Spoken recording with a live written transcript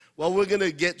Well, we're going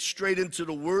to get straight into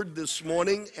the Word this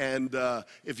morning, and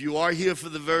if you are here for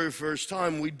the very first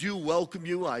time, we do welcome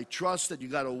you. I trust that you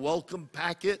got a welcome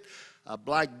packet, a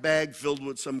black bag filled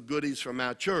with some goodies from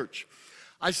our church.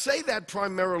 I say that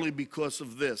primarily because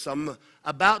of this. I'm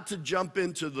about to jump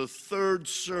into the third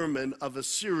sermon of a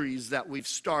series that we've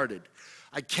started.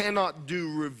 I cannot do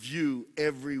review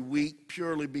every week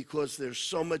purely because there's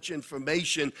so much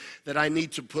information that I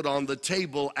need to put on the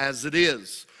table as it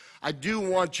is. I do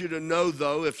want you to know,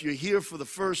 though, if you're here for the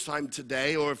first time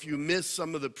today or if you missed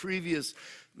some of the previous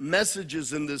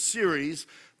messages in this series,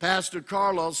 Pastor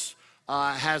Carlos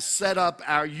has set up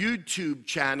our YouTube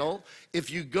channel. If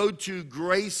you go to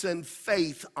Grace and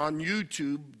Faith on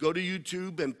YouTube, go to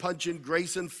YouTube and punch in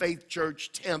Grace and Faith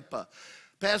Church Tampa.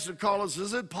 Pastor Carlos,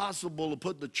 is it possible to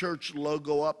put the church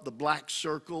logo up, the black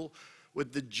circle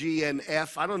with the G and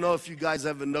F? I don't know if you guys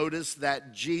ever noticed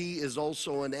that G is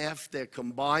also an F. They're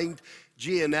combined,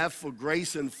 G and F for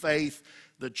Grace and Faith.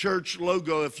 The church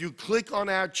logo, if you click on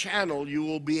our channel, you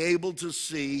will be able to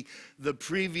see the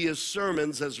previous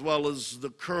sermons as well as the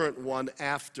current one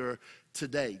after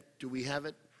today. Do we have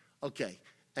it? Okay.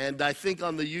 And I think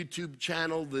on the YouTube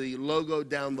channel, the logo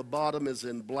down the bottom is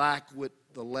in black with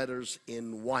the letters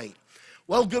in white.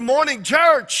 Well, good morning,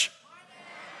 church.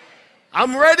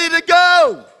 I'm ready to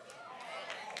go.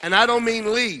 And I don't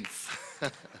mean leave.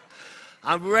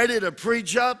 I'm ready to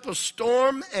preach up a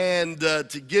storm and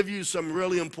to give you some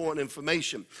really important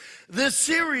information. This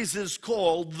series is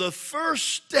called The First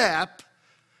Step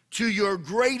to Your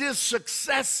Greatest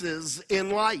Successes in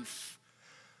Life.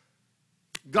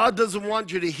 God doesn't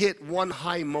want you to hit one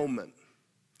high moment.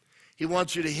 He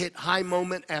wants you to hit high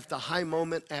moment after high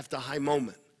moment after high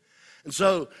moment. And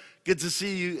so, good to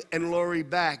see you and Lori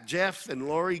back. Jeff and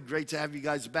Lori, great to have you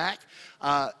guys back.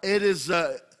 It is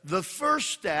the first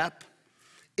step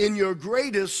in your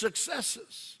greatest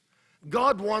successes.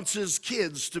 God wants his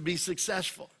kids to be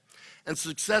successful. And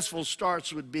successful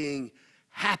starts with being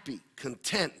happy,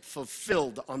 content,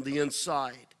 fulfilled on the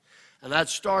inside. And that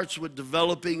starts with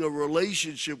developing a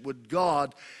relationship with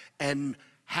God and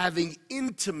having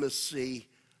intimacy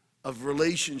of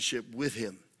relationship with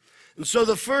him. And so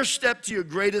the first step to your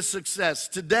greatest success.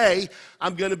 Today,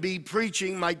 I'm going to be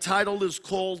preaching. My title is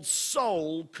called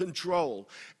Soul Control.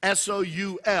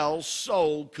 S-O-U-L,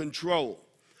 Soul Control.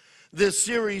 This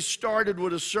series started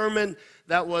with a sermon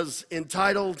that was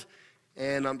entitled,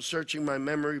 and I'm searching my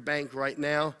memory bank right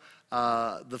now.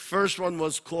 The first one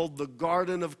was called The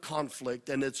Garden of Conflict,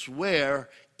 and it's where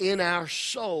in our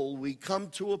soul we come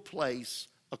to a place,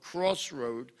 a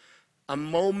crossroad, a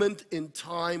moment in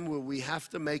time where we have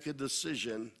to make a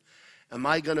decision. Am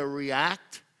I going to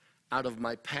react out of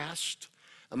my past?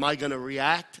 Am I going to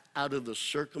react out of the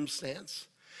circumstance?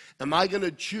 Am I going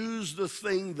to choose the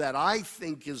thing that I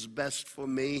think is best for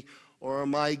me? Or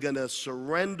am I going to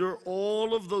surrender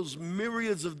all of those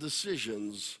myriads of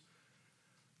decisions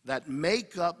that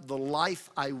make up the life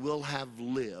I will have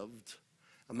lived?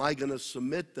 Am I going to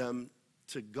submit them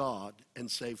to God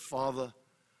and say, Father,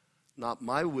 not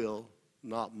my will,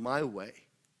 not my way,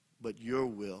 but your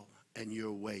will and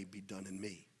your way be done in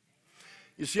me.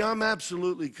 You see, I'm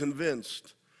absolutely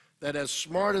convinced that as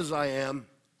smart as I am,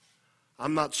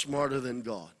 I'm not smarter than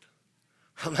God.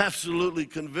 I'm absolutely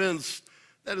convinced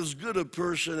that as good a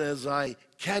person as I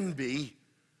can be,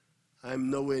 I'm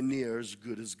nowhere near as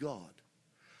good as God.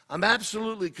 I'm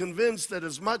absolutely convinced that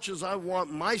as much as I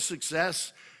want my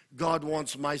success, God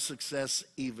wants my success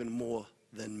even more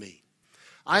than me.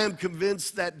 I am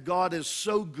convinced that God is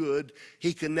so good,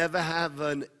 he can never have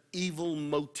an evil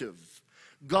motive.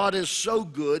 God is so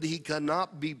good, he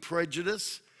cannot be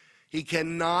prejudiced. He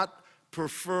cannot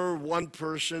prefer one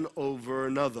person over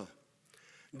another.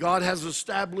 God has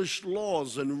established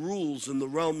laws and rules in the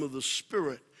realm of the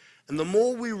Spirit. And the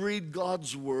more we read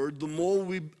God's word, the more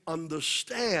we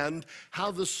understand how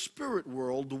the spirit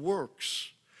world works.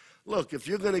 Look, if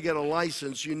you're going to get a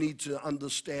license, you need to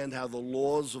understand how the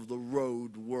laws of the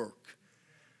road work.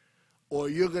 Or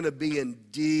you're going to be in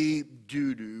deep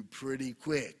doo-doo pretty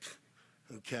quick,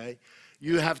 okay?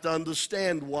 You have to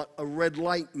understand what a red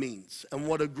light means and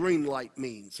what a green light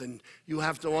means. And you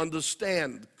have to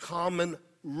understand common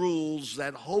rules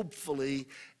that hopefully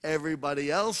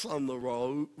everybody else on the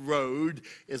road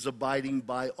is abiding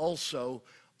by also.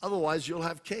 Otherwise, you'll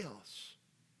have chaos.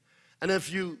 And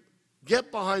if you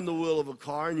get behind the wheel of a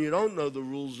car and you don't know the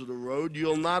rules of the road,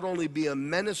 you'll not only be a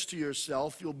menace to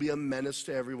yourself, you'll be a menace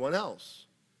to everyone else.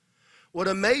 What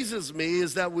amazes me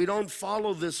is that we don't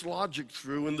follow this logic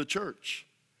through in the church.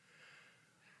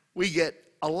 We get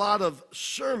a lot of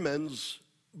sermons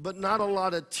but not a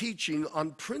lot of teaching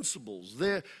on principles.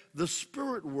 The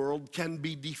spirit world can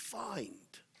be defined.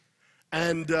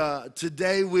 And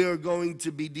today we are going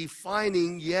to be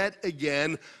defining yet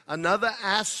again another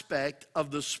aspect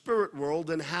of the spirit world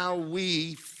and how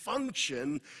we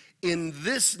function in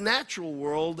this natural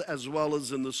world as well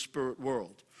as in the spirit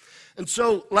world. And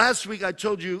so last week I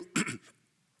told you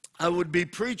I would be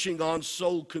preaching on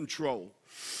soul control.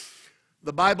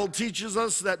 The Bible teaches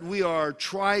us that we are a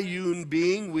triune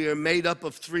being. We are made up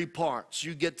of three parts.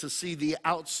 You get to see the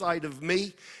outside of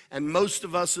me, and most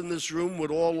of us in this room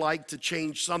would all like to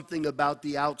change something about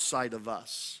the outside of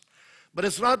us. But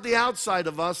it's not the outside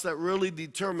of us that really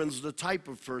determines the type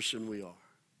of person we are.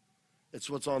 It's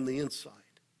what's on the inside.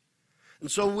 And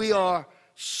so we are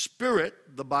spirit,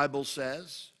 the Bible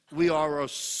says. We are a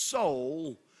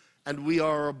soul, and we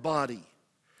are a body.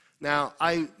 Now,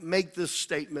 I make this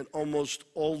statement almost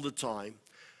all the time.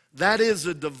 That is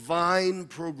a divine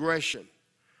progression.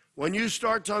 When you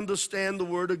start to understand the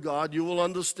Word of God, you will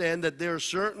understand that there are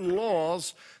certain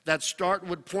laws that start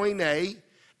with point A,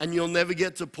 and you'll never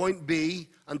get to point B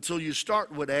until you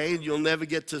start with A, and you'll never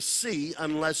get to C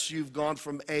unless you've gone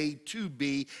from A to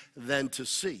B, then to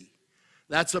C.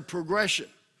 That's a progression.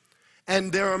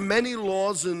 And there are many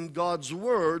laws in God's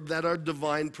Word that are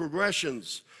divine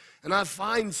progressions. And I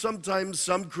find sometimes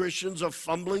some Christians are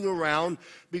fumbling around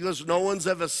because no one's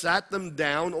ever sat them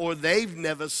down, or they've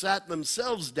never sat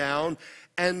themselves down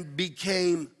and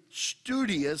became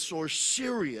studious or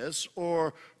serious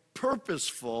or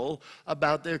purposeful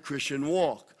about their Christian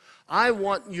walk. I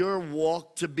want your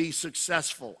walk to be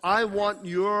successful. I want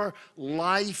your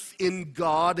life in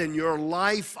God and your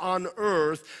life on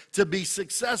earth to be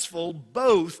successful,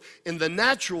 both in the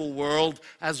natural world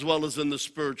as well as in the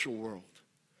spiritual world.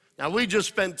 Now, we just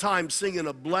spent time singing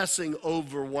a blessing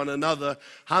over one another.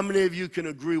 How many of you can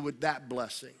agree with that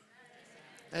blessing?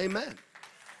 Amen.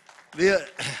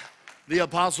 The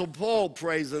Apostle Paul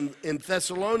prays in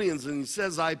Thessalonians, and he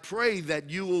says, I pray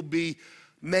that you will be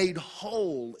made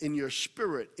whole in your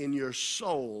spirit, in your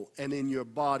soul, and in your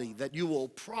body, that you will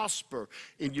prosper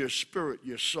in your spirit,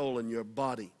 your soul, and your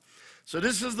body. So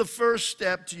this is the first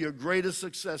step to your greatest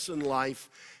success in life.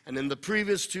 And in the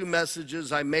previous two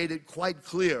messages, I made it quite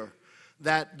clear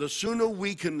that the sooner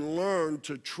we can learn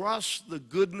to trust the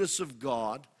goodness of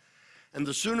God, and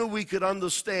the sooner we could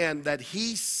understand that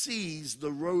He sees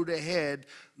the road ahead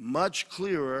much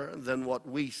clearer than what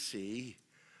we see,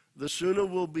 the sooner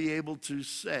we'll be able to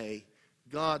say,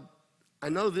 God, I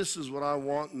know this is what I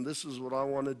want and this is what I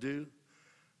want to do,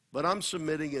 but I'm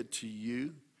submitting it to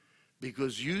you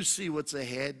because you see what's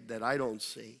ahead that I don't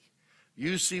see.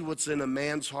 You see what's in a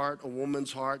man's heart, a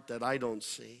woman's heart that I don't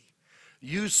see.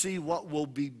 You see what will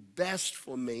be best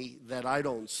for me that I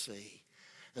don't see.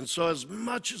 And so as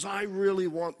much as I really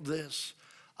want this,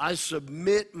 I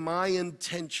submit my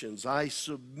intentions, I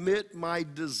submit my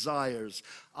desires,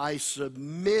 I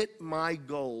submit my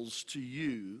goals to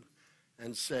you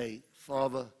and say,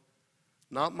 Father,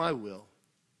 not my will,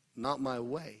 not my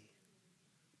way,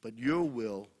 but your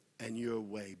will and your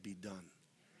way be done.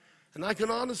 And I can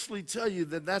honestly tell you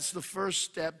that that's the first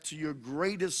step to your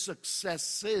greatest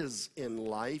successes in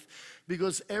life,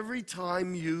 because every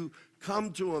time you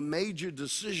come to a major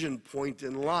decision point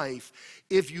in life,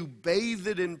 if you bathe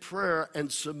it in prayer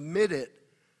and submit it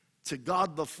to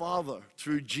God the Father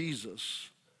through Jesus,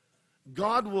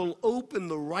 God will open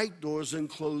the right doors and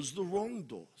close the wrong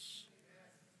doors.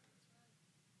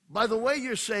 By the way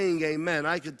you're saying amen,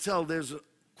 I could tell there's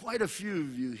quite a few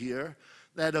of you here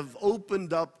that have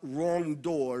opened up wrong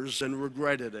doors and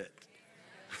regretted it.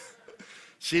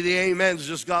 See, the amens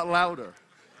just got louder.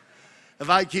 If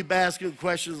I keep asking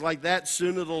questions like that,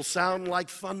 soon it'll sound like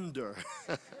thunder.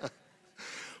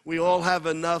 We all have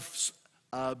enough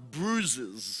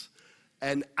bruises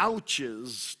and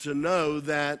ouches to know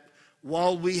that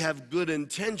while we have good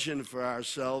intention for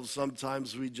ourselves,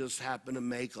 sometimes we just happen to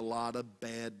make a lot of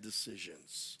bad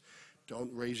decisions.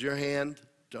 Don't raise your hand.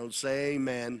 Don't say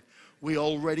amen. We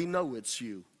already know it's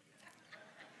you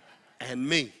and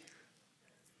me.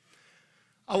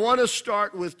 I want to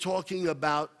start with talking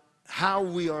about how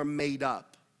we are made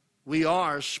up. We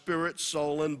are spirit,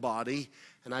 soul, and body.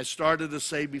 And I started to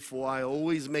say before, I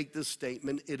always make this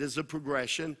statement, it is a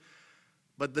progression.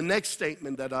 But the next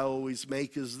statement that I always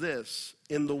make is this.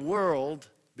 In the world,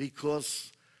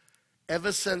 because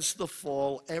ever since the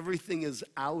fall, everything is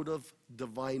out of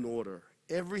divine order.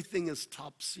 Everything is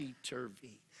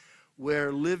topsy-turvy.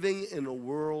 We're living in a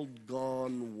world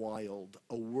gone wild,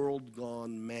 a world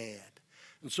gone mad.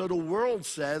 And so the world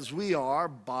says we are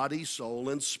body, soul,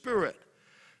 and spirit.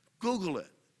 Google it.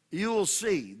 you will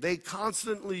see they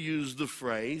constantly use the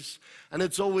phrase, and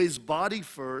it's always body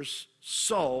first,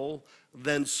 soul,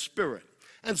 then spirit.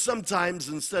 And sometimes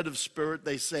instead of spirit,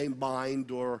 they say mind,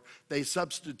 or they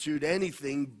substitute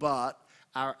anything but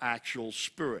our actual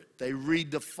spirit. They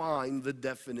redefine the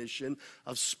definition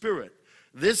of spirit.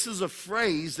 This is a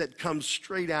phrase that comes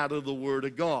straight out of the Word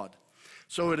of God.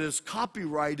 So it is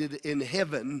copyrighted in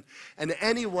heaven, and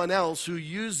anyone else who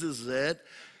uses it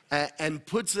and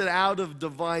puts it out of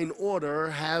divine order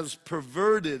has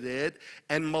perverted it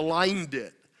and maligned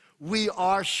it. We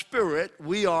are spirit,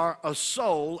 we are a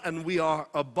soul, and we are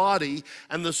a body.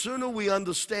 And the sooner we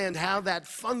understand how that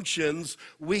functions,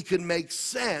 we can make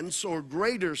sense or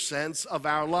greater sense of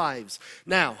our lives.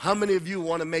 Now, how many of you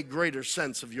want to make greater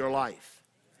sense of your life?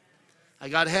 I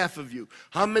got half of you.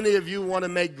 How many of you want to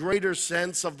make greater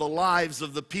sense of the lives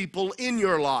of the people in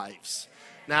your lives?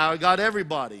 Now, I got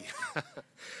everybody.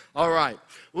 All right.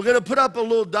 We're going to put up a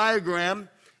little diagram,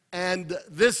 and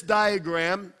this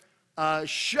diagram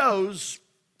shows,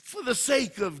 for the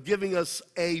sake of giving us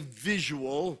a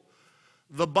visual,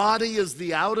 the body is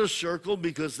the outer circle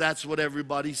because that's what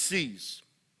everybody sees.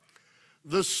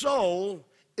 The soul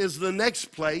is the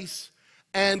next place,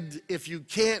 and if you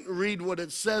can't read what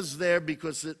it says there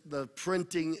because the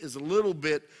printing is a little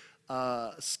bit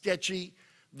sketchy,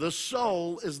 the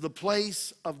soul is the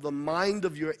place of the mind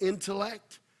of your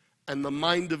intellect and the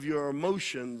mind of your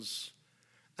emotions.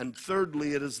 And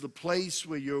thirdly, it is the place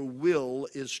where your will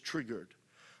is triggered.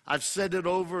 I've said it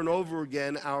over and over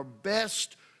again, our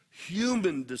best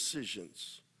human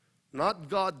decisions, not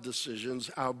God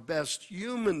decisions, our best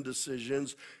human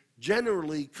decisions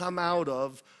generally come out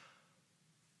of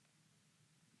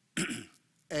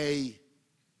a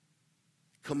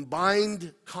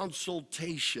combined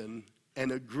consultation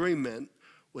and agreement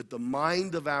with the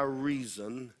mind of our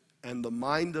reason and the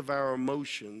mind of our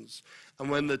emotions. And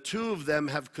when the two of them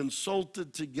have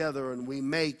consulted together and we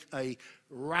make a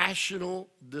rational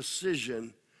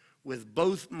decision with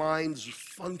both minds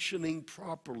functioning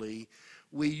properly,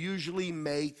 we usually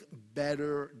make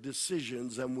better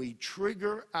decisions and we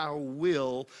trigger our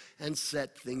will and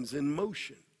set things in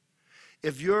motion.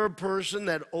 If you're a person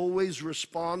that always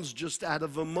responds just out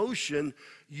of emotion,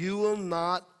 you will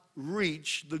not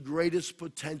reach the greatest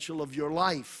potential of your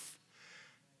life.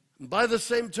 By the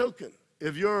same token,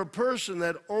 if you're a person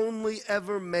that only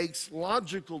ever makes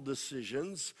logical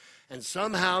decisions and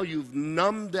somehow you've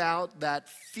numbed out that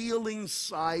feeling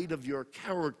side of your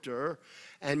character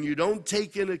and you don't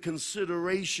take into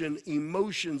consideration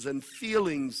emotions and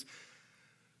feelings,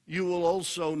 you will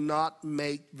also not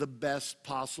make the best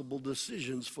possible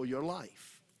decisions for your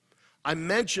life. I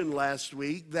mentioned last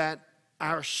week that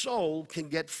our soul can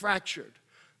get fractured.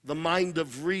 The mind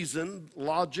of reason,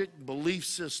 logic, belief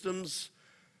systems,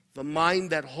 the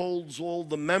mind that holds all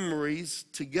the memories,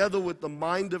 together with the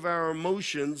mind of our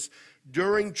emotions.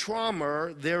 During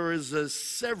trauma, there is a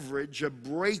severage, a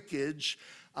breakage.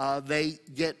 They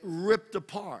get ripped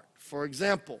apart. For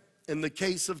example, in the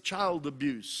case of child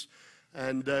abuse,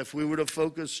 and if we were to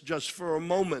focus just for a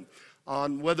moment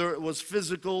on whether it was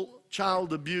physical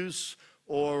child abuse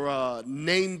or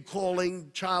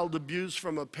name-calling child abuse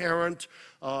from a parent,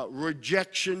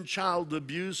 rejection child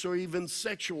abuse, or even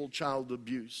sexual child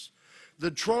abuse.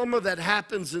 The trauma that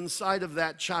happens inside of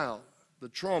that child, the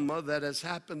trauma that has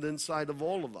happened inside of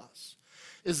all of us,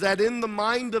 is that in the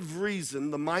mind of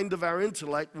reason, the mind of our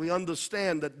intellect, we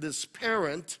understand that this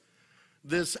parent,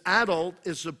 this adult,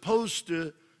 is supposed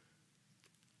to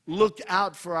look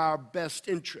out for our best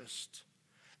interest.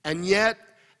 And yet,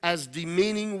 as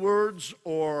demeaning words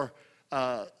or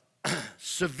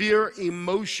severe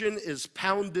emotion is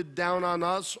pounded down on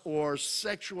us or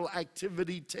sexual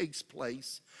activity takes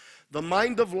place, the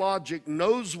mind of logic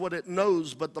knows what it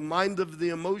knows, but the mind of the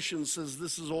emotion says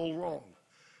this is all wrong.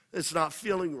 It's not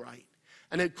feeling right.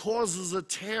 And it causes a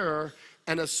tear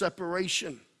and a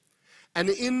separation. And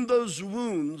in those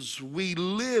wounds, we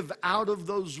live out of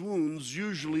those wounds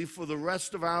usually for the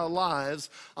rest of our lives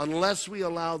unless we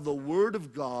allow the Word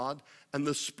of God and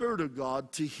the Spirit of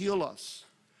God to heal us.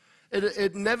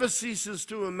 It never ceases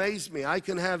to amaze me. I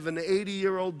can have an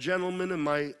 80-year-old gentleman in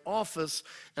my office,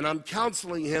 and I'm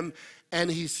counseling him, and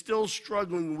he's still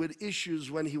struggling with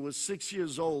issues when he was 6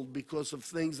 years old because of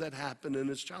things that happened in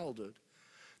his childhood.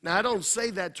 Now, I don't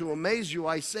say that to amaze you.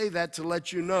 I say that to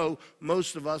let you know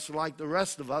most of us are like the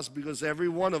rest of us because every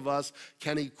one of us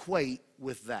can equate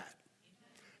with that.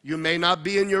 You may not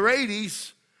be in your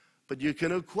 80s, but you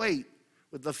can equate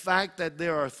with the fact that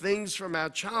there are things from our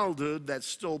childhood that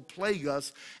still plague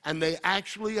us, and they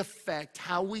actually affect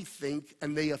how we think,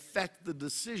 and they affect the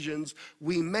decisions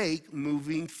we make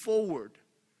moving forward.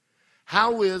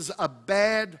 How is a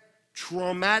bad,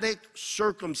 traumatic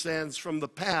circumstance from the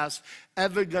past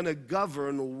ever going to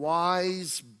govern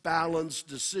wise, balanced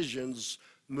decisions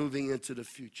moving into the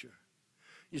future?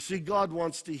 You see, God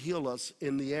wants to heal us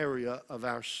in the area of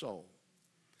our soul.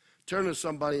 Turn to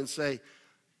somebody and say,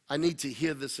 I need to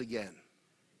hear this again.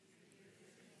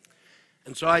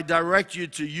 And so I direct you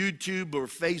to YouTube or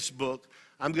Facebook.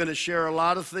 I'm going to share a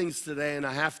lot of things today, and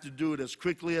I have to do it as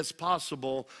quickly as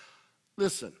possible.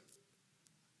 Listen,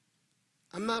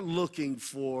 I'm not looking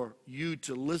for you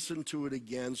to listen to it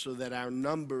again so that our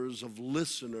numbers of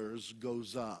listeners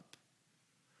goes up.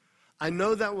 I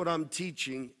know that what I'm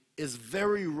teaching is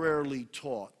very rarely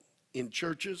taught in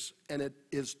churches, and it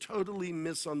is totally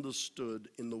misunderstood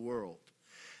in the world.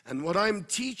 And what I'm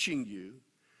teaching you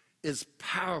is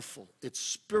powerful, it's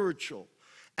spiritual,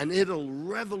 and it'll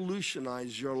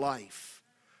revolutionize your life.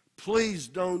 Please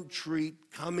don't treat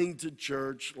coming to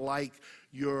church like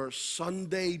your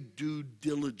Sunday due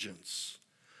diligence.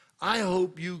 I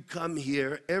hope you come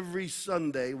here every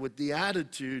Sunday with the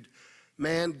attitude,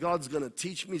 man, God's going to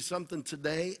teach me something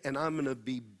today, and I'm going to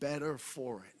be better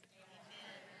for it.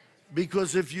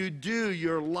 Because if you do,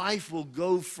 your life will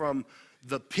go from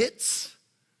the pits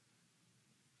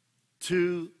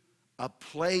to a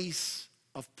place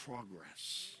of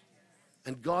progress.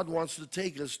 And God wants to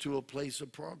take us to a place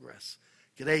of progress.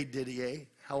 G'day, Didier.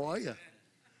 How are you?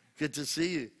 Good to see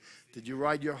you. Did you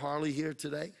ride your Harley here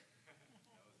today?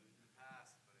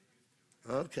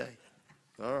 Okay.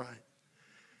 All right.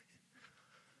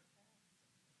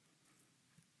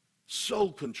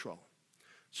 Soul control.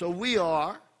 So we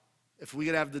are, if we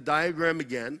could have the diagram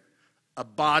again, a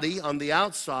body on the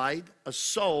outside, a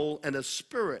soul, and a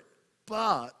spirit.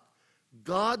 But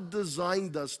God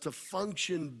designed us to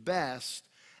function best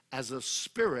as a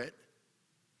spirit,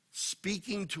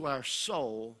 speaking to our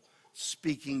soul,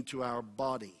 speaking to our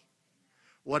body.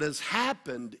 What has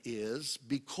happened is,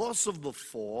 because of the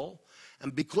fall,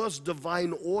 and because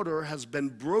divine order has been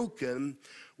broken,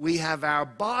 we have our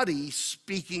body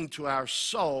speaking to our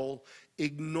soul,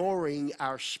 ignoring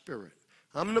our spirit.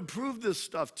 I'm going to prove this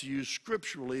stuff to you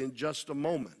scripturally in just a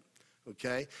moment,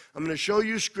 okay? I'm going to show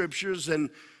you scriptures and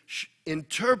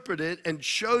interpret it and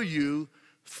show you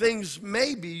things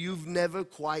maybe you've never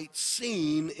quite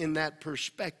seen in that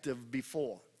perspective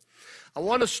before. I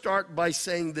want to start by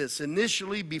saying this.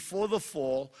 Initially, before the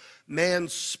fall,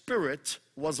 man's spirit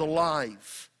was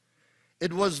alive.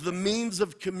 It was the means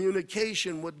of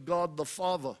communication with God the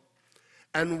Father.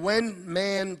 And when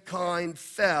mankind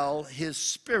fell, his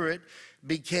spirit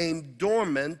became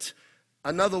dormant.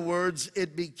 In other words,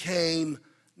 it became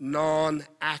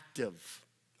non-active.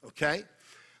 Okay?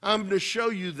 I'm going to show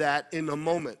you that in a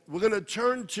moment. We're going to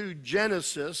turn to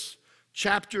Genesis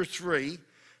chapter 3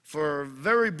 for a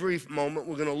very brief moment.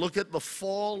 We're going to look at the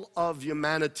fall of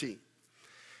humanity.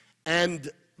 And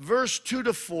verse 2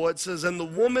 to 4, it says, And the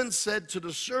woman said to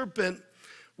the serpent,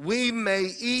 We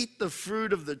may eat the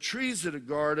fruit of the trees of the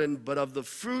garden, but of the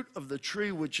fruit of the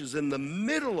tree which is in the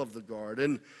middle of the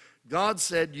garden, God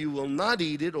said, You will not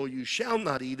eat it, or you shall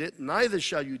not eat it, neither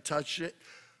shall you touch it,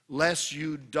 lest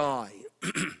you die.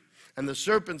 And the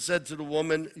serpent said to the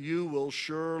woman, You will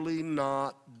surely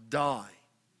not die.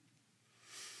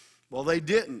 Well, they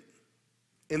didn't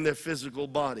in their physical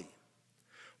body.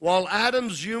 While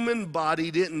Adam's human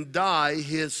body didn't die,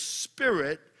 his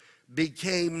spirit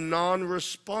became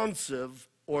non-responsive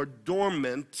or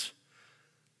dormant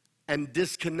and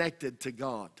disconnected to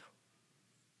God.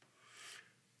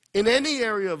 In any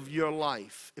area of your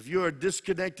life, if you are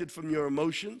disconnected from your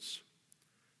emotions,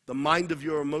 the mind of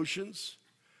your emotions,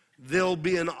 there'll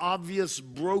be an obvious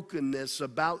brokenness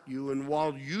about you, and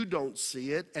while you don't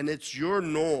see it, and it's your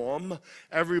norm,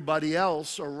 everybody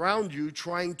else around you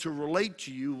trying to relate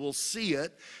to you will see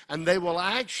it, and they will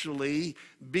actually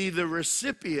be the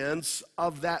recipients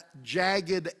of that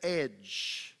jagged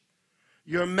edge.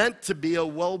 You're meant to be a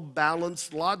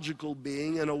well-balanced logical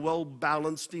being and a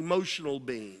well-balanced emotional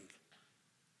being.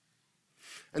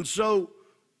 And so,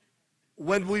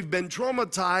 when we've been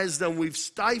traumatized and we've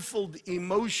stifled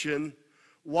emotion,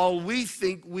 while we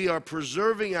think we are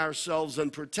preserving ourselves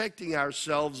and protecting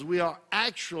ourselves, we are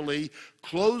actually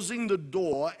closing the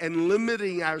door and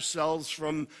limiting ourselves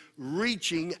from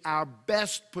reaching our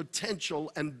best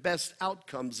potential and best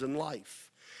outcomes in life.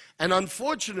 And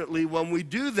unfortunately, when we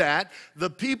do that, the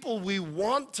people we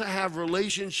want to have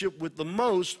relationship with the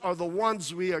most are the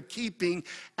ones we are keeping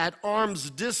at arm's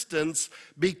distance,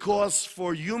 because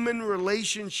for human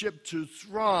relationship to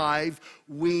thrive,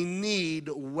 we need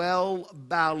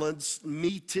well-balanced,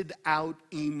 meted out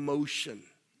emotion.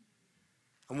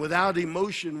 And without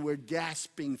emotion, we're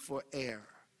gasping for air.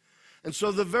 And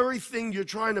so the very thing you're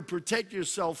trying to protect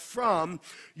yourself from,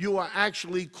 you are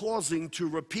actually causing to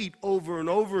repeat over and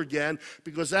over again,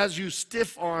 because as you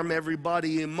stiff arm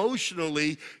everybody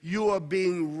emotionally, you are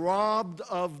being robbed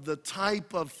of the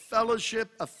type of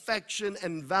fellowship, affection,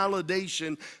 and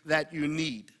validation that you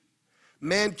need.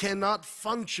 Man cannot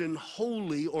function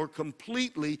wholly or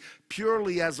completely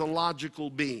purely as a logical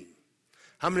being.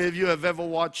 How many of you have ever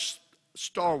watched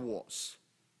Star Wars?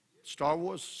 Star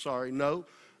Wars? Sorry, no.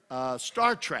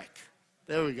 Star Trek.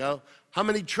 There we go. How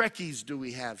many Trekkies do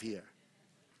we have here?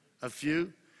 A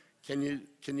few? Can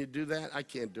you do that? I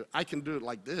can't do it. I can do it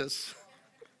like this.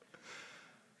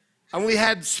 And we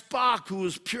had Spock, who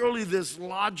was purely this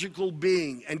logical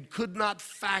being and could not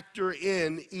factor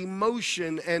in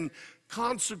emotion and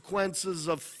consequences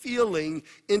of feeling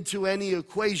into any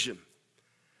equation.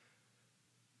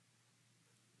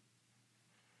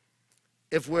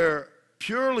 If we're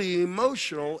purely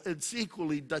emotional, it's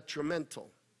equally detrimental.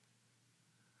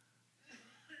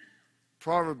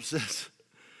 Proverbs says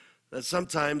that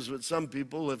sometimes with some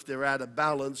people, if they're out of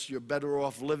balance, you're better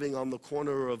off living on the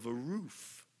corner of a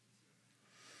roof.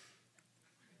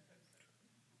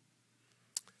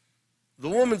 The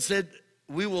woman said,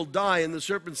 "We will die," and the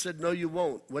serpent said, "No, you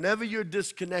won't." Whenever you're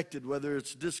disconnected, whether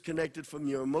it's disconnected from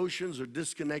your emotions or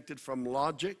disconnected from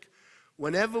logic,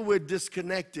 whenever we're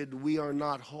disconnected, we are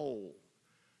not whole.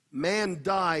 Man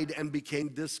died and became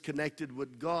disconnected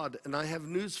with God. And I have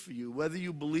news for you. Whether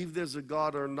you believe there's a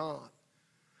God or not,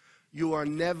 you are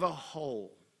never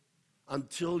whole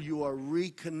until you are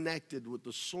reconnected with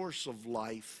the source of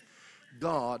life,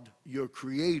 God, your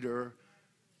creator,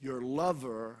 your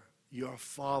lover, your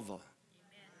father.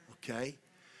 Okay?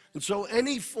 And so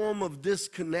any form of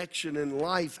disconnection in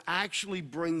life actually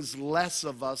brings less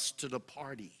of us to the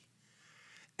party.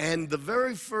 And the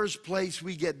very first place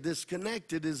we get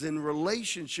disconnected is in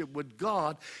relationship with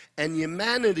God. And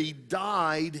humanity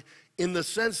died in the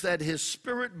sense that his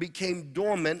spirit became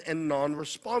dormant and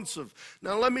non-responsive.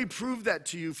 Now let me prove that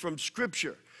to you from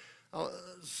Scripture.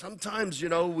 Sometimes,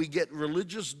 we get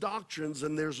religious doctrines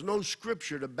and there's no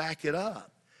Scripture to back it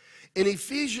up. In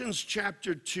Ephesians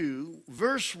chapter 2,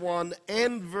 verse 1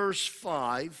 and verse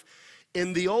 5,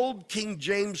 in the old King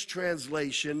James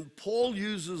translation, Paul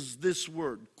uses this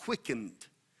word, quickened.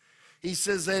 He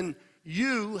says, "And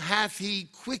you hath he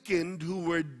quickened who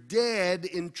were dead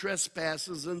in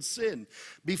trespasses and sin."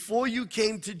 Before you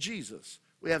came to Jesus,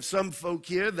 we have some folk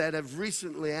here that have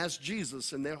recently asked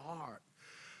Jesus in their heart.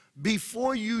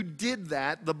 Before you did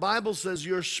that, the Bible says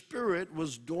your spirit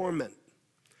was dormant.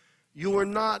 You were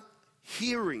not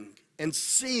hearing and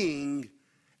seeing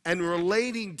and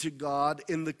relating to God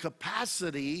in the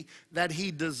capacity that he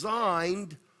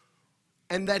designed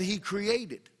and that he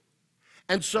created.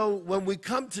 And so when we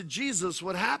come to Jesus,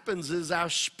 what happens is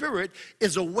our spirit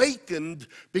is awakened,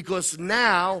 because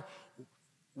now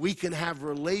we can have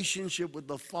relationship with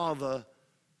the Father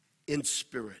in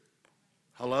spirit.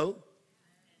 Hello?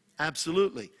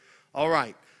 Absolutely. All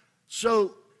right.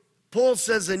 So Paul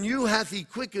says, "And you hath he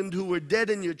quickened who were dead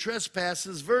in your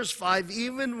trespasses." Verse 5,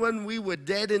 even when we were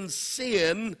dead in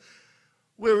sin,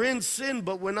 we're in sin,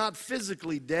 but we're not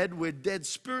physically dead. We're dead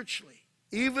spiritually.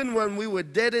 Even when we were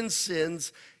dead in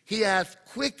sins, he hath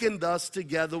quickened us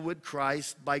together with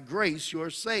Christ. By grace you are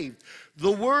saved.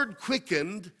 The word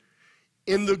quickened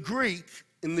in the Greek,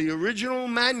 in the original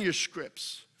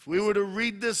manuscripts, if we were to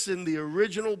read this in the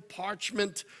original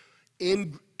parchment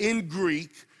in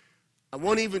Greek, I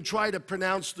won't even try to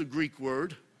pronounce the Greek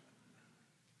word,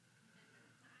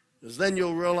 because then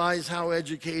you'll realize how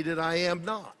educated I am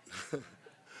not.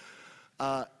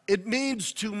 It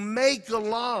means to make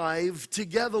alive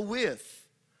together with.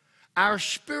 Our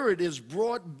spirit is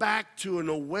brought back to an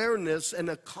awareness and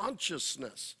a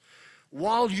consciousness.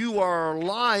 While you are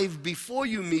alive before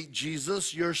you meet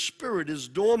Jesus, your spirit is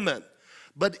dormant.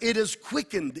 But it is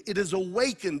quickened, it is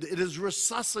awakened, it is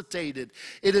resuscitated.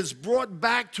 It is brought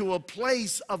back to a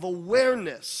place of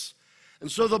awareness.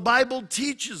 And so the Bible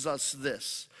teaches us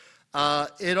this.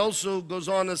 It also goes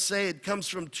on to say it comes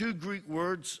from two Greek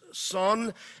words,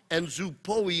 son and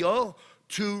zupoio,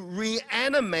 to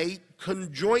reanimate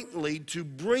conjointly, to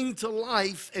bring to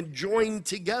life and join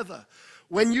together.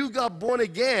 When you got born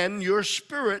again, your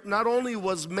spirit not only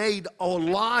was made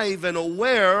alive and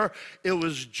aware, it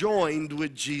was joined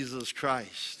with Jesus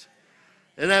Christ.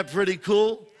 Isn't that pretty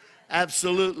cool?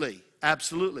 Absolutely,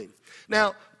 absolutely.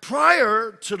 Now,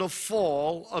 prior to the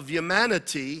fall of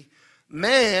humanity,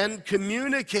 man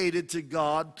communicated to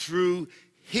God through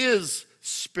his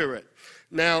spirit.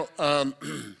 Now,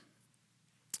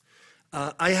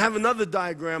 I have another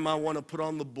diagram I want to put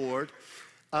on the board.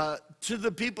 To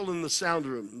the people in the sound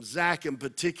room, Zach in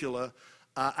particular,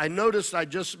 I noticed I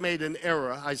just made an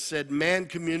error. I said man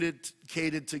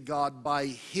communicated to God by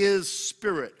his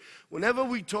spirit. Whenever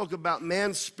we talk about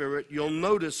man's spirit, you'll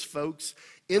notice, folks,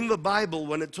 in the Bible,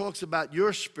 when it talks about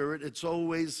your spirit, it's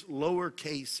always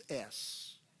lowercase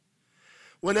s.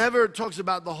 Whenever it talks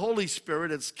about the Holy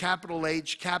Spirit, it's capital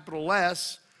H, capital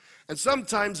S. And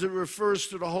sometimes it refers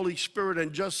to the Holy Spirit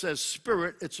and just says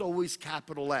spirit, it's always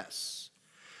capital S.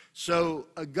 So,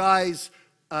 guys,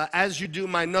 as you do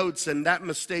my notes, and that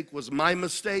mistake was my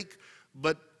mistake,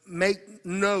 but make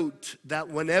note that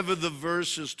whenever the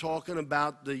verse is talking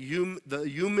about the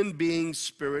human being's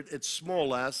spirit, it's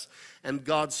small s, and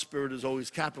God's spirit is always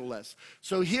capital S.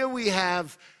 So here we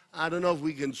have, I don't know if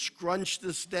we can scrunch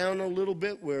this down a little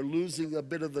bit. We're losing a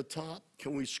bit of the top.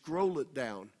 Can we scroll it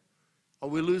down? Are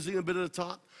we losing a bit of the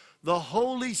top? The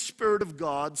Holy Spirit of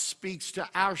God speaks to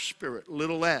our spirit,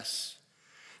 little s.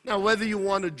 Now, whether you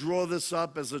want to draw this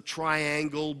up as a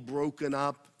triangle broken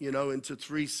up, into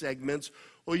 3 segments,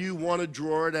 or you want to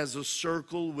draw it as a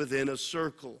circle within a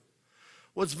circle.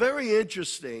 What's very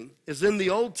interesting is in the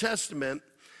Old Testament,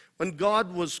 when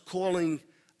God was calling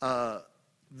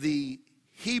the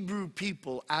Hebrew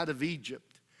people out of Egypt,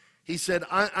 he said,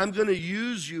 I'm going to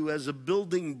use you as a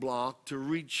building block to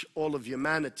reach all of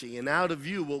humanity. And out of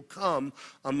you will come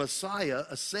a Messiah,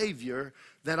 a Savior,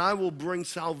 that I will bring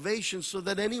salvation so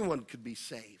that anyone could be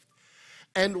saved.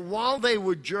 And while they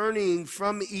were journeying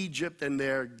from Egypt and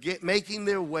they're making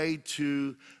their way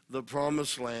to the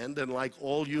Promised Land, and like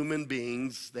all human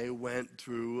beings, they went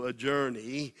through a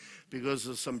journey because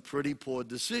of some pretty poor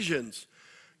decisions.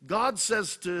 God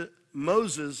says to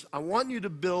Moses, I want you to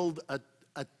build a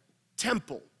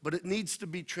temple, but it needs to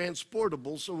be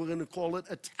transportable, so we're going to call it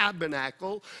a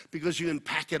tabernacle because you can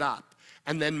pack it up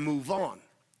and then move on.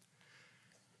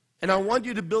 And I want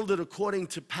you to build it according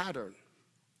to pattern.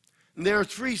 And there are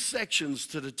 3 sections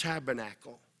to the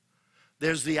tabernacle.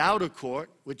 There's the outer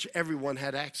court, which everyone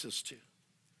had access to.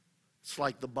 It's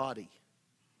like the body.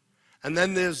 And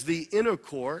then there's the inner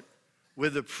court where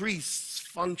the priests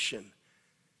function.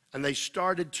 And they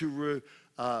started to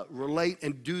relate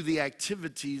and do the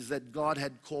activities that God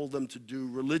had called them to do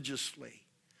religiously.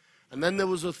 And then there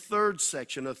was a 3rd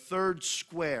section, a 3rd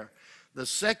square. The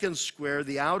 2nd square,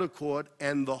 the outer court,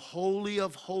 and the Holy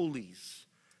of Holies.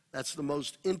 That's the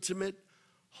most intimate,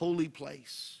 holy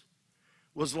place.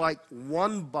 Was like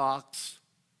one box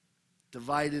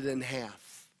divided in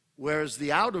half, whereas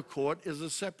the outer court is a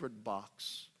separate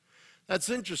box. That's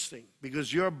interesting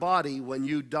because your body, when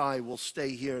you die, will stay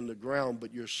here in the ground,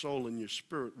 but your soul and your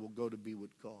spirit will go to be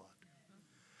with God.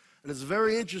 And it's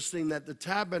very interesting that the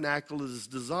tabernacle is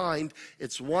designed,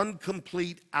 it's one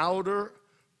complete outer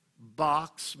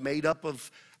box made up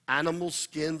of animal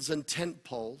skins and tent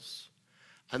poles.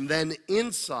 And then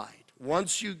inside,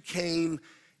 once you came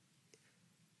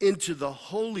into the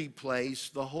holy place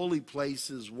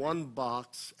is one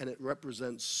box, and it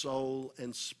represents soul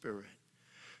and spirit.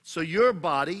 So your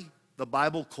body, the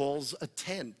Bible calls a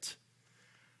tent.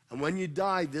 And when you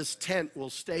die, this tent will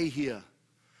stay here.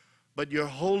 But your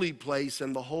holy place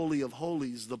and the Holy of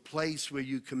Holies, the place where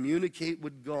you communicate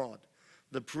with God,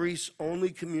 the priests only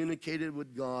communicated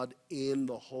with God in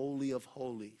the Holy of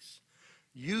Holies.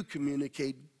 You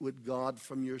communicate with God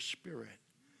from your spirit.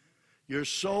 Your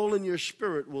soul and your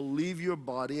spirit will leave your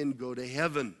body and go to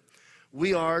heaven.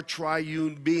 We are a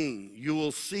triune being. You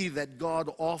will see that God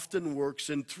often works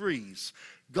in 3s.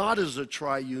 God is a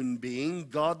triune being,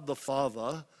 God the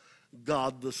Father,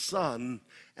 God the Son,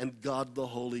 and God the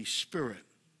Holy Spirit.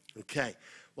 Okay,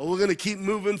 well, we're going to keep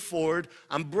moving forward.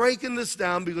 I'm breaking this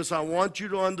down because I want you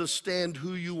to understand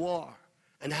who you are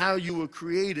and how you were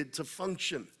created to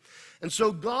function. And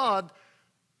so God,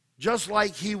 just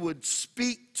like he would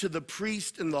speak to the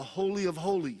priest in the Holy of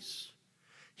Holies,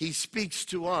 he speaks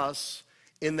to us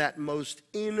in that most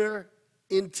inner,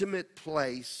 intimate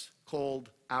place called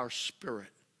our spirit.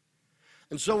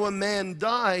 And so when man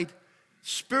died,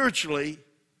 spiritually,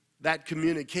 that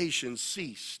communication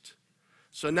ceased.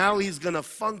 So now he's going to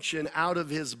function out of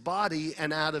his body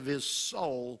and out of his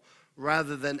soul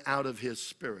rather than out of his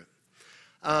spirit.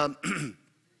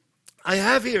 I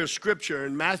have here a scripture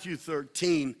in Matthew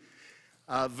 13,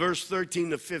 verse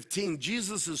 13 to 15.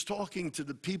 Jesus is talking to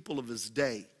the people of his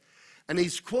day. And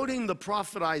he's quoting the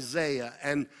prophet Isaiah.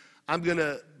 And I'm going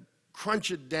to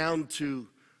crunch it down to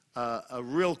a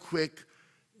real quick.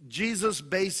 Jesus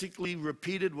basically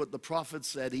repeated what the prophet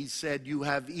said. He said, you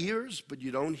have ears, but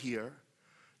you don't hear.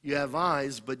 You have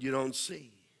eyes, but you don't see.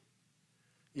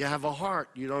 You have a heart,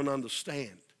 you don't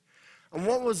understand. And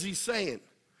what was he saying?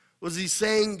 Was he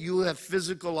saying you have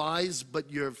physical eyes,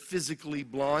 but you're physically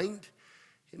blind?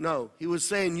 No, he was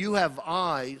saying you have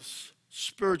eyes,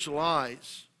 spiritual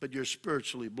eyes, but you're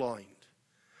spiritually blind.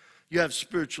 You have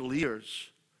spiritual ears,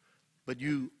 but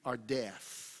you are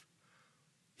deaf.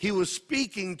 He was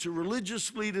speaking to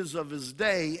religious leaders of his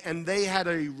day, and they had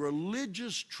a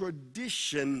religious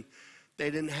tradition. They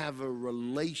didn't have a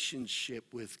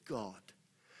relationship with God.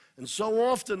 And so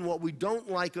often what we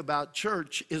don't like about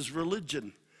church is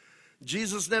religion.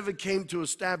 Jesus never came to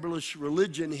establish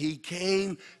religion. He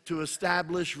came to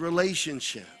establish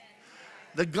relationship.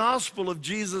 The gospel of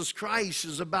Jesus Christ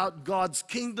is about God's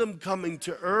kingdom coming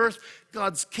to earth,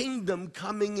 God's kingdom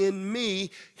coming in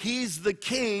me. He's the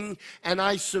king, and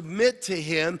I submit to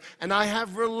him, and I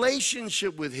have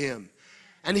relationship with him.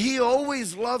 And he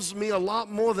always loves me a lot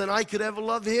more than I could ever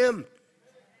love him.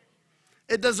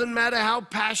 It doesn't matter how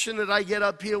passionate I get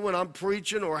up here when I'm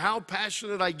preaching or how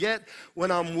passionate I get when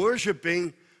I'm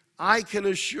worshiping. I can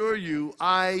assure you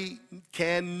I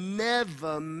can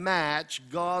never match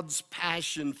God's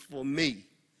passion for me,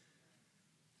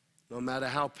 no matter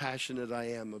how passionate I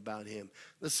am about him.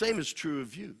 The same is true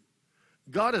of you.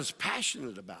 God is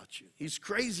passionate about you. He's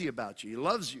crazy about you. He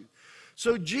loves you.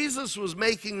 So Jesus was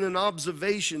making an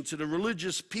observation to the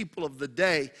religious people of the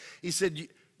day. He said,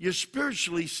 you're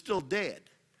spiritually still dead.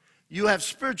 You have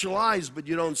spiritual eyes, but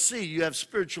you don't see. You have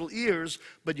spiritual ears,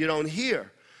 but you don't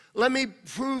hear. Let me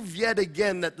prove yet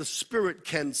again that the Spirit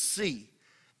can see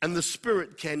and the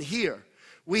Spirit can hear.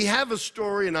 We have a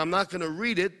story, and I'm not going to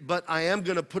read it, but I am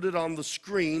going to put it on the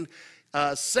screen.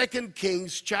 2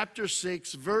 Kings chapter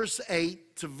 6, verse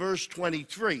 8 to verse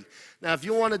 23. Now, if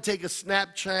you want to take a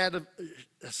snapshot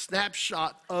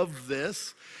of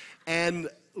this and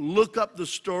look up the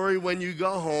story when you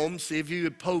go home, see if you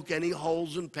could poke any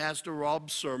holes in Pastor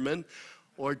Rob's sermon,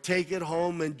 or take it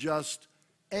home and just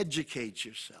educate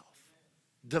yourself.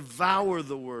 Devour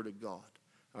the Word of God.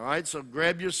 All right, so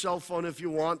grab your cell phone if you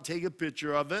want, take a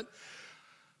picture of it.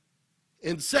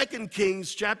 In 2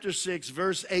 Kings chapter 6,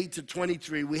 verse 8 to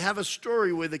 23, we have a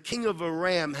story where the king of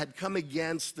Aram had come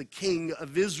against the king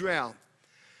of Israel.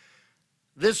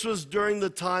 This was during the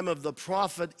time of the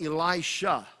prophet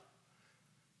Elisha.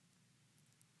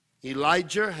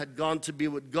 Elijah had gone to be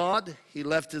with God. He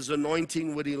left his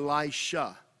anointing with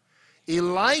Elisha.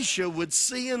 Elisha would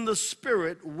see in the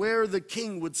spirit where the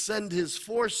king would send his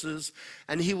forces,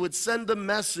 and he would send a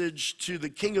message to the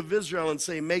king of Israel and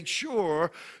say, make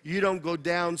sure you don't go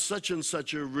down such and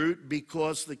such a route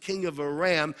because the king of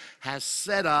Aram has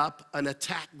set up an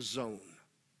attack zone.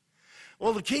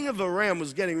 Well, the king of Aram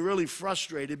was getting really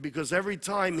frustrated because every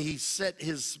time he set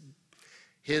his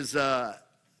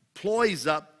ploys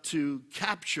up to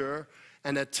capture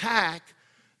and attack,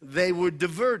 they were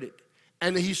diverted.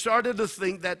 And he started to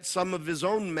think that some of his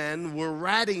own men were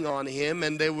ratting on him,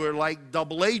 and they were like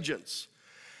double agents.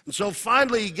 And so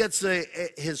finally he gets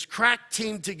his crack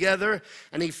team together,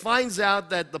 and he finds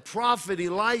out that the prophet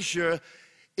Elisha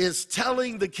is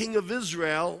telling the king of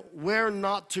Israel where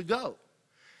not to go.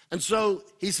 And so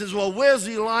he says, well, where's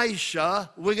Elisha?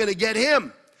 We're going to get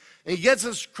him. And he gets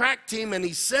his crack team and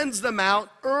he sends them out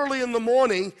early in the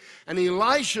morning, and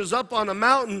Elisha's up on a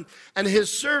mountain, and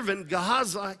his servant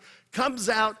Gehazi comes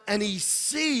out, and he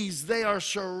sees they are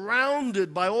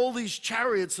surrounded by all these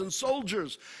chariots and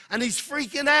soldiers, and he's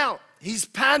freaking out. He's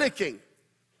panicking.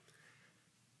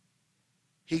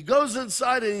 He goes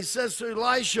inside and he says to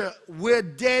Elisha, we're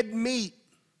dead meat.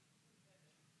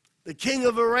 The king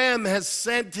of Aram has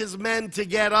sent his men to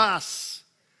get us.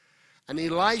 And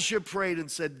Elisha prayed and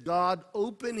said, God,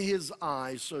 open his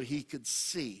eyes so he could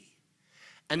see.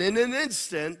 And in an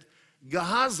instant,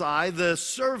 Gehazi, the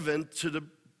servant to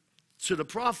the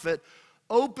prophet,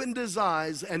 opened his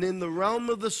eyes, and in the realm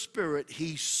of the spirit,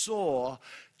 he saw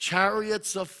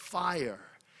chariots of fire,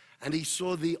 and he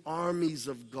saw the armies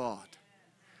of God.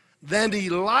 Then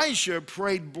Elisha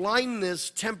prayed blindness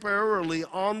temporarily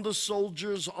on the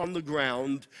soldiers on the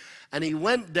ground, and he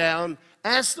went down,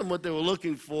 asked them what they were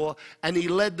looking for, and he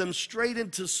led them straight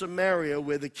into Samaria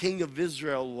where the king of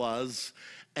Israel was.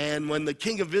 And when the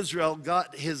king of Israel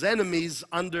got his enemies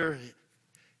under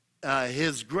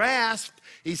his grasp,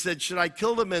 he said, should I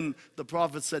kill them? And the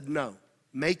prophet said, no.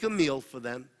 Make a meal for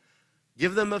them,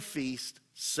 give them a feast,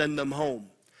 send them home.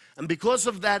 And because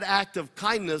of that act of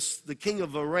kindness, the king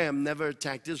of Aram never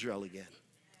attacked Israel again.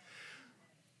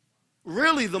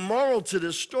 Really, the moral to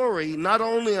this story, not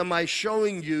only am I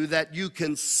showing you that you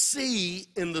can see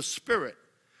in the spirit,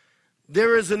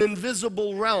 there is an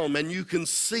invisible realm and you can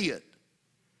see it.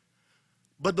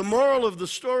 But the moral of the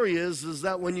story is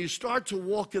that when you start to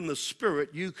walk in the Spirit,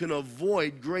 you can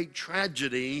avoid great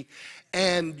tragedy,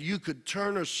 and you could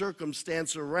turn a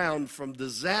circumstance around from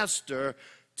disaster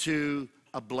to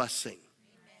a blessing.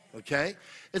 Okay?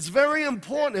 It's very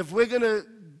important if we're going to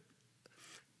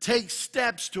take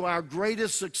steps to our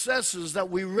greatest successes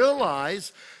that we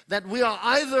realize that we are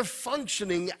either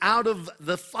functioning out of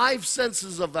the five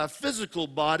senses of our physical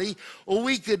body, or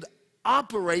we could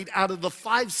operate out of the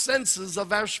five senses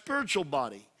of our spiritual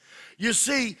body. You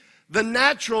see, the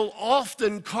natural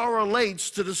often correlates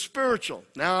to the spiritual.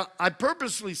 Now, I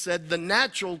purposely said the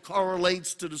natural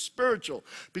correlates to the spiritual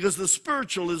because the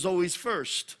spiritual is always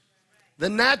first. The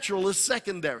natural is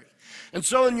secondary. And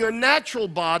so in your natural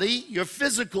body, your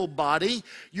physical body,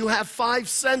 you have five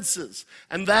senses.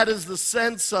 And that is the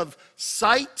sense of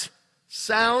sight,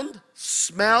 sound,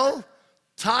 smell,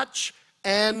 touch,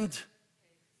 and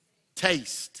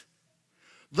taste.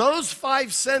 Those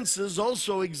five senses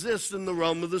also exist in the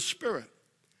realm of the Spirit.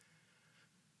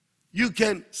 You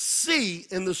can see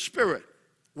in the Spirit.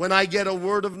 When I get a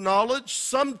word of knowledge,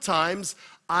 sometimes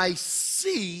I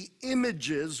see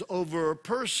images over a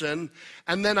person,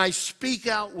 and then I speak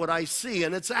out what I see,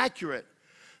 and it's accurate.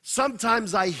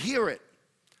 Sometimes I hear it.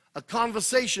 A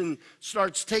conversation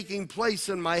starts taking place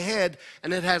in my head,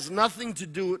 and it has nothing to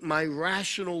do with my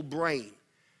rational brain.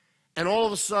 And all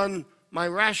of a sudden, my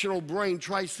rational brain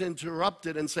tries to interrupt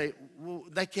it and say, well,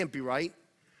 that can't be right.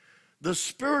 The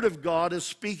Spirit of God is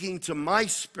speaking to my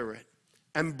spirit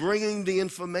and bringing the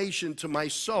information to my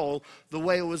soul the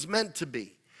way it was meant to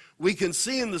be. We can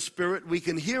see in the Spirit, we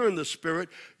can hear in the Spirit,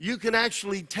 you can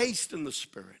actually taste in the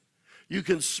Spirit. You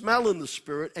can smell in the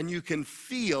Spirit, and you can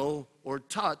feel or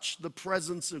touch the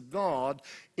presence of God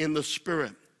in the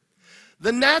Spirit.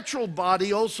 The natural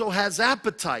body also has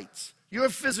appetites. Your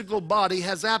physical body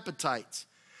has appetites.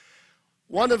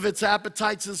 One of its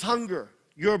appetites is hunger.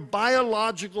 Your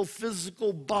biological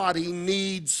physical body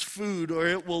needs food or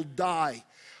it will die.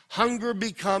 Hunger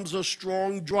becomes a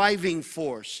strong driving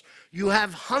force. You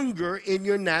have hunger in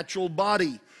your natural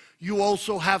body. You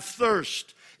also have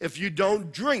thirst. If you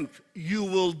don't drink, you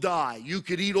will die. You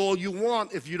could eat all you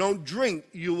want. If you don't drink,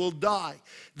 you will die.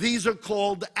 These are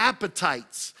called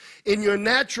appetites. In your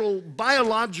natural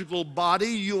biological body,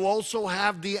 you also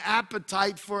have the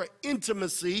appetite for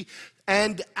intimacy,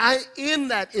 and in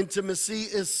that intimacy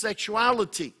is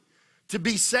sexuality. To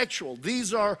be sexual.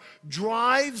 These are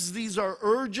drives, these are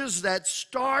urges that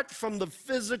start from the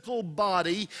physical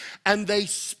body, and they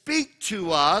speak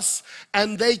to us,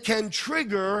 and they can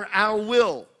trigger our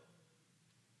will.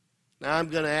 Now I'm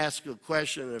going to ask you a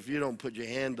question, and if you don't put your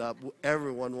hand up,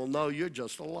 everyone will know you're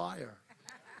just a liar.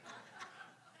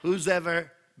 Who's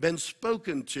ever been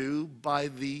spoken to by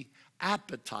the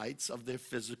appetites of their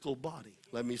physical body?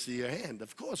 Let me see your hand.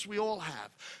 Of course, we all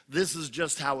have. This is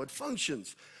just how it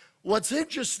functions. What's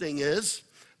interesting is,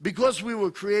 because we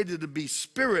were created to be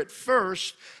spirit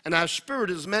first, and our spirit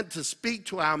is meant to speak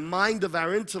to our mind of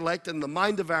our intellect and the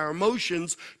mind of our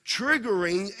emotions,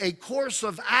 triggering a course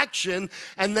of action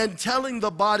and then telling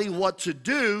the body what to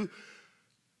do,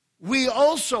 we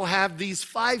also have these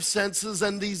five senses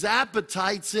and these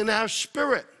appetites in our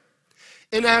spirit.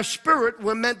 In our spirit,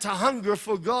 we're meant to hunger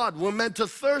for God. We're meant to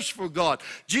thirst for God.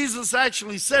 Jesus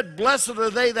actually said, blessed are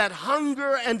they that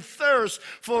hunger and thirst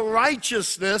for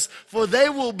righteousness, for they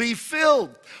will be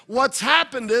filled. What's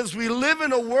happened is we live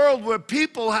in a world where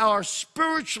people are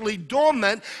spiritually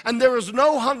dormant, and there is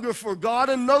no hunger for God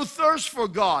and no thirst for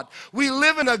God. We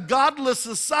live in a godless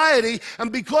society,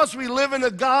 and because we live in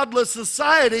a godless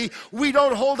society, we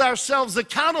don't hold ourselves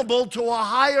accountable to a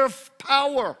higher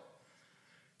power.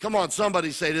 Come on,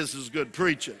 somebody say this is good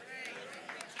preaching.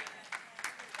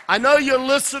 I know you're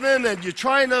listening and you're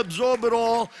trying to absorb it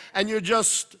all and you're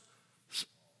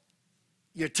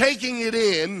taking it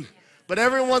in, but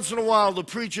every once in a while the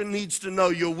preacher needs to know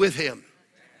you're with him.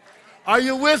 Are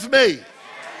you with me?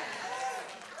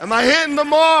 Am I hitting the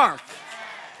mark?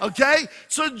 Okay?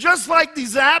 So just like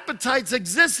these appetites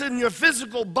exist in your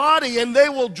physical body and they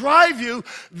will drive you,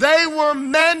 they were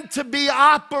meant to be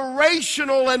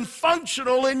operational and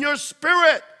functional in your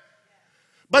spirit.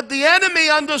 But the enemy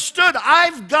understood,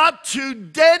 I've got to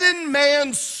deaden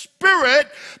man's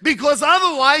spirit because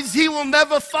otherwise he will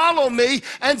never follow me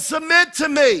and submit to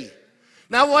me.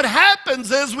 Now what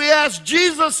happens is we ask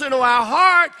Jesus into our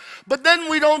heart, but then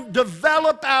we don't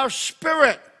develop our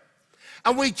spirit.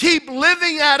 And we keep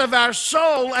living out of our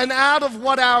soul and out of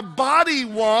what our body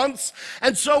wants.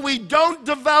 And so we don't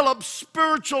develop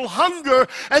spiritual hunger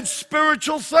and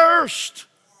spiritual thirst.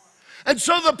 And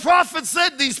so the prophet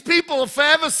said these people are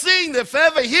forever seeing, they're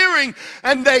forever hearing,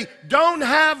 and they don't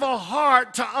have a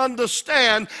heart to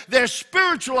understand. Their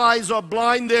spiritual eyes are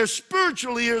blind, their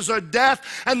spiritual ears are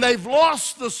deaf, and they've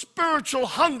lost the spiritual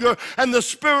hunger and the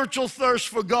spiritual thirst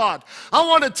for God. I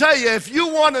want to tell you, if you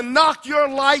want to knock your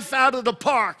life out of the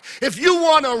park, if you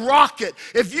want to rock it,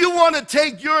 if you want to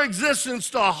take your existence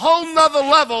to a whole nother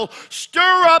level,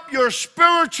 stir up your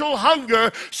spiritual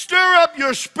hunger, stir up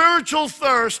your spiritual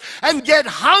thirst, and get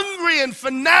hungry and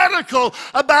fanatical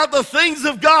about the things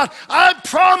of God. I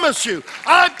promise you,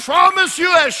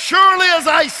 as surely as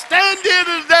I stand here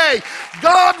today,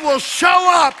 God will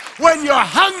show up when you're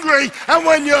hungry and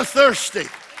when you're thirsty.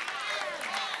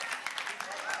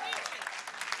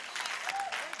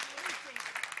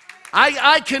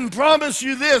 I can promise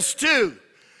you this too.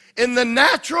 In the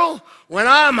natural, when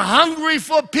I'm hungry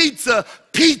for pizza,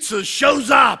 pizza shows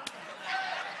up.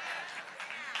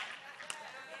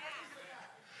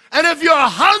 And if you're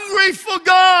hungry for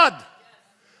God,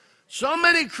 so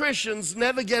many Christians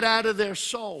never get out of their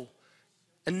soul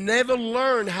and never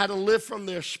learn how to live from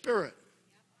their spirit.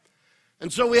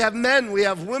 And so we have men, we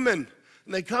have women,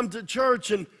 and they come to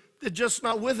church and they're just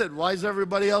not with it. Why is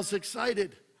everybody else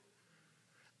excited?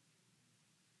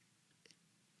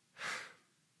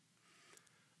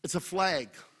 It's a flag.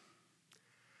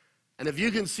 And if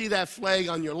you can see that flag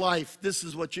on your life, this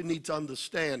is what you need to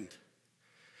understand.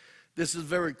 This is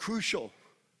very crucial.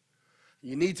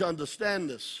 You need to understand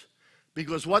this.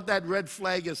 Because what that red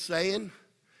flag is saying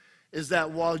is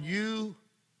that while you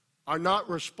are not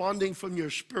responding from your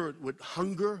spirit with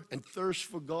hunger and thirst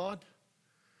for God,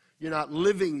 you're not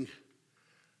living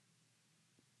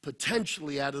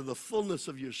potentially out of the fullness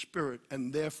of your spirit,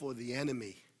 and therefore the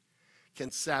enemy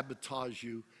can sabotage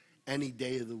you any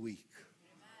day of the week.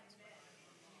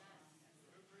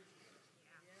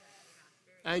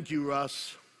 Thank you,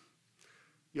 Russ.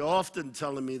 You're often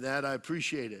telling me that. I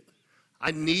appreciate it.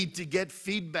 I need to get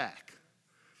feedback.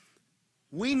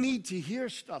 We need to hear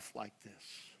stuff like this.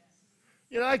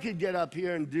 You know, I could get up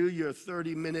here and do your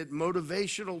 30-minute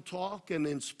motivational talk and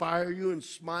inspire you and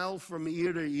smile from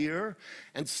ear to ear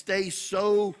and stay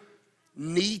so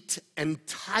neat and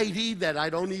tidy that I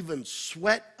don't even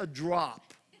sweat a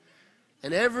drop.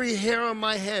 And every hair on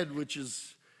my head, which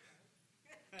is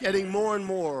getting more and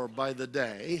more by the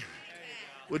day,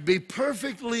 would be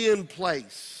perfectly in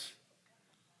place.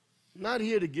 I'm not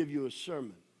here to give you a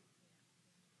sermon.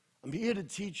 I'm here to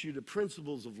teach you the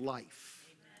principles of life.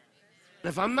 And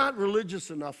if I'm not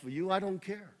religious enough for you, I don't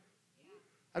care.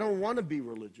 I don't want to be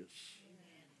religious.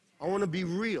 I want to be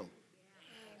real.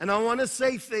 And I want to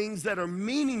say things that are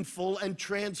meaningful and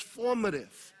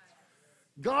transformative.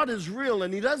 God is real,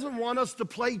 and He doesn't want us to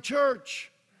play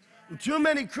church. And too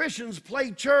many Christians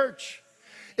play church.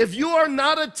 If you are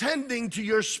not attending to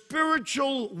your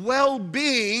spiritual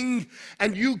well-being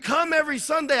and you come every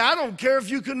Sunday, I don't care if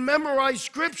you can memorize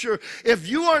scripture. If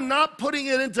you are not putting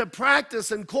it into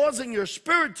practice and causing your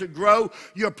spirit to grow,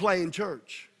 you're playing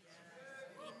church.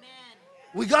 Amen.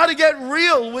 We got to get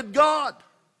real with God.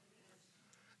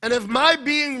 And if my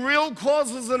being real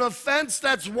causes an offense,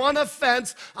 that's one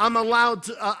offense I'm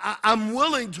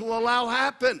willing to allow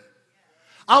happen.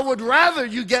 I would rather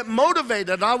you get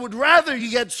motivated. I would rather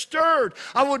you get stirred.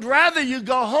 I would rather you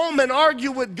go home and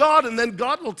argue with God, and then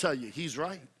God will tell you He's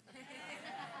right.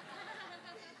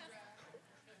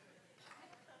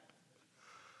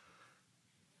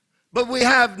 But we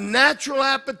have natural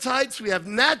appetites, we have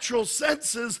natural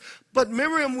senses, but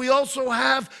Miriam, we also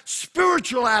have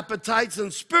spiritual appetites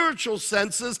and spiritual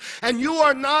senses, and you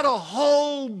are not a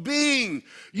whole being.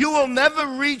 You will never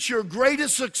reach your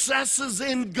greatest successes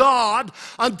in God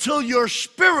until your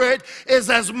spirit is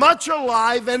as much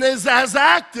alive and is as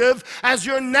active as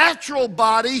your natural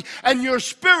body, and your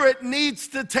spirit needs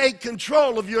to take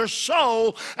control of your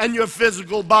soul and your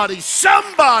physical body.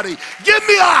 Somebody, give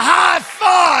me a high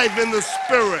five in the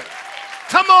spirit.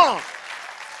 Come on.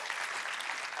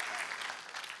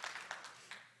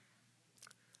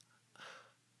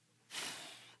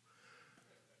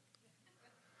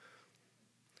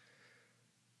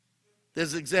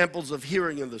 There's examples of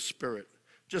hearing in the Spirit.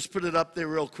 Just put it up there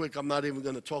real quick. I'm not even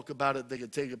going to talk about it. They can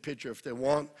take a picture if they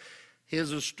want.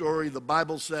 Here's a story. The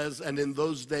Bible says, and in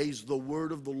those days the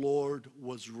word of the Lord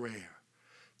was rare.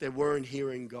 They weren't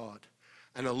hearing God.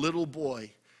 And a little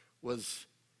boy was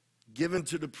given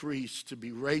to the priest to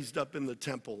be raised up in the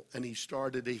temple, and he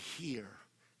started to hear.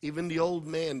 Even the old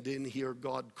man didn't hear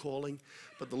God calling,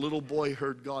 but the little boy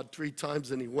heard God 3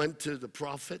 times, and he went to the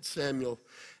prophet Samuel,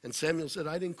 and Samuel said,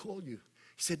 I didn't call you.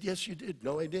 He said, yes, you did.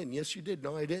 No, I didn't. Yes, you did.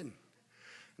 No, I didn't.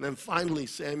 And then finally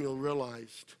Samuel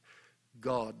realized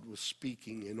God was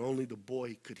speaking, and only the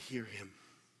boy could hear him.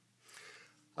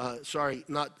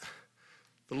 The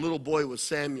little boy was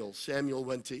Samuel. Samuel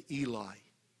went to Eli,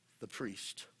 the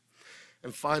priest.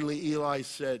 And finally Eli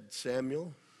said,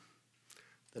 Samuel,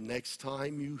 the next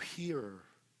time you hear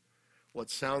what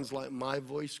sounds like my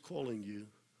voice calling you,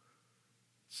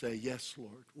 say, yes,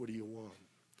 Lord, what do you want?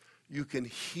 You can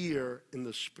hear in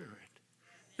the Spirit.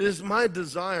 It is my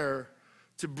desire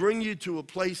to bring you to a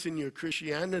place in your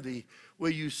Christianity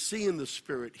where you see in the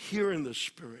Spirit, hear in the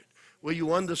Spirit, where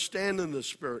you understand in the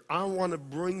Spirit. I want to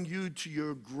bring you to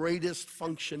your greatest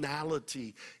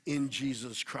functionality in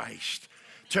Jesus Christ.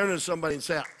 Turn to somebody and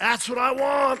say, that's what I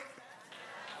want.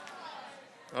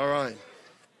 All right.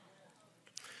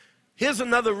 Here's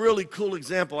another really cool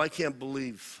example. I can't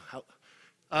believe how.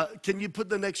 Can you put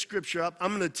the next scripture up?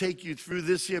 I'm going to take you through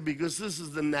this here because this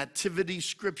is the nativity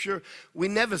scripture. We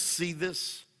never see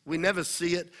this. We never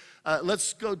see it.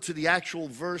 Let's go to the actual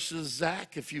verses,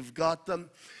 Zach, if you've got them.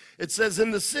 It says,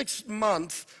 in the 6th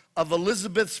month of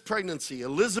Elizabeth's pregnancy,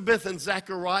 Elizabeth and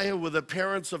Zechariah were the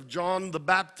parents of John the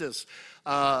Baptist.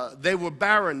 They were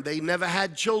barren. They never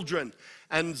had children.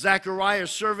 And Zechariah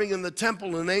serving in the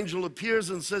temple, an angel appears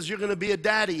and says, you're going to be a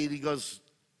daddy. And he goes,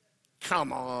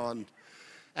 come on.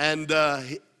 And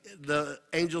the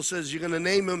angel says, you're going to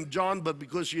name him John, but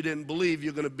because you didn't believe,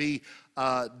 you're going to be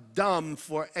dumb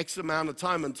for X amount of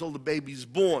time until the baby's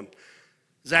born.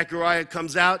 Zechariah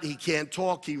comes out. He can't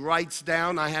talk. He writes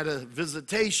down, I had a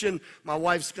visitation. My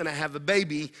wife's going to have a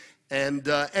baby. And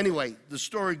anyway, the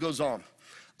story goes on.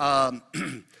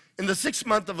 In the 6th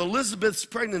month of Elizabeth's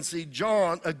pregnancy,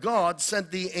 God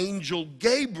sent the angel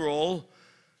Gabriel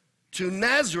to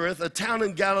Nazareth, a town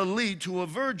in Galilee, to a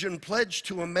virgin pledged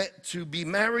to be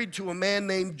married to a man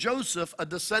named Joseph, a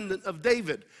descendant of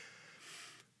David.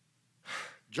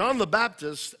 John the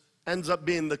Baptist ends up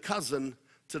being the cousin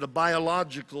to the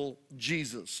biological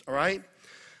Jesus, all right?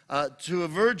 To a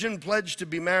virgin pledged to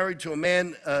be married to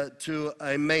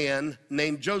a man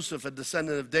named Joseph, a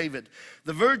descendant of David.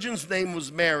 The virgin's name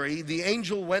was Mary. The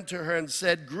angel went to her and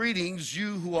said, greetings,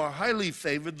 you who are highly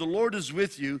favored. The Lord is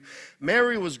with you.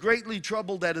 Mary was greatly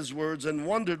troubled at his words and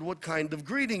wondered what kind of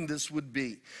greeting this would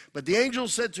be. But the angel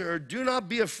said to her, do not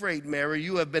be afraid, Mary.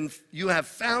 You have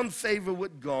found favor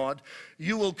with God.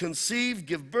 You will conceive,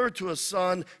 give birth to a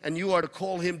son, and you are to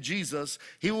call him Jesus.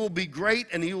 He will be great,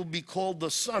 and he will be called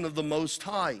the Son of the Most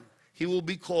High. He will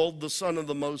be called the Son of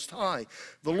the Most High.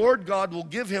 The Lord God will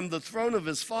give him the throne of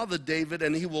his father David,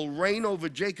 and he will reign over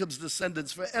Jacob's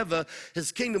descendants forever.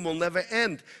 His kingdom will never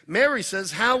end. Mary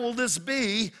says, how will this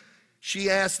be?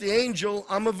 She asked the angel,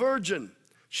 I'm a virgin.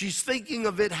 She's thinking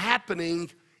of it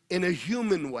happening in a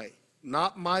human way.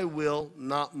 Not my will,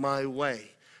 not my way.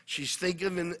 She's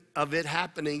thinking of it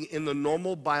happening in the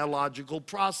normal biological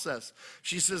process.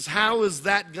 She says, how is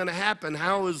that going to happen?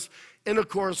 How is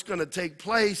intercourse going to take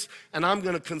place? And I'm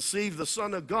going to conceive the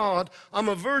Son of God. I'm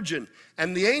a virgin.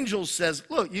 And the angel says,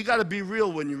 look, you got to be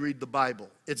real when you read the Bible.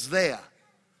 It's there.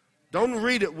 Don't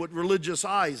read it with religious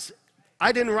eyes.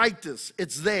 I didn't write this.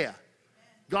 It's there.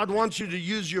 God wants you to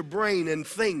use your brain and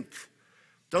think.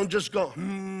 Don't just go,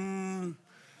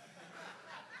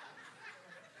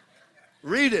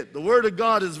 Read it. The Word of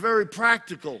God is very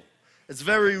practical. It's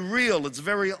very real. It's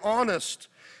very honest.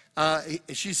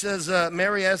 She says,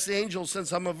 Mary asked the angel,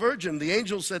 since I'm a virgin, the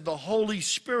angel said, the Holy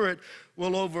Spirit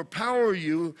will overpower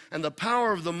you, and the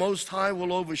power of the Most High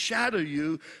will overshadow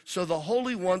you, so the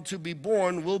Holy One to be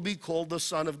born will be called the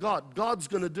Son of God. God's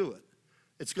going to do it.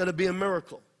 It's going to be a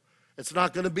miracle. It's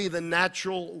not going to be the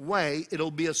natural way. It'll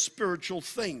be a spiritual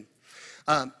thing.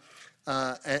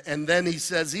 And then he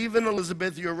says, even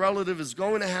Elizabeth, your relative, is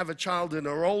going to have a child in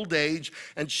her old age,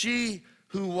 and she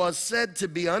who was said to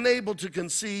be unable to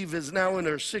conceive is now in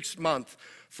her 6th month.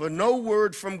 For no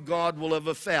word from God will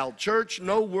ever fail. Church,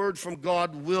 no word from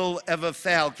God will ever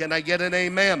fail. Can I get an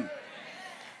amen?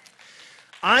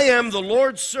 I am the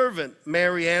Lord's servant,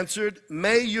 Mary answered.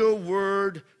 May your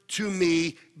word to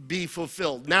me be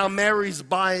fulfilled. Now Mary's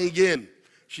buying in.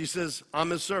 She says,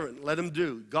 I'm a servant. Let him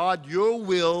do. God, your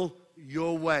will,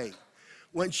 your way.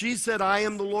 When she said, I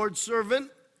am the Lord's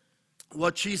servant,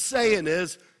 what she's saying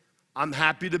is, I'm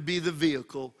happy to be the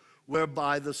vehicle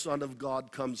whereby the Son of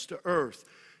God comes to earth.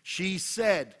 She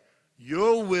said,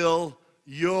 your will,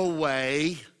 your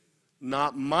way,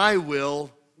 not my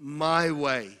will, my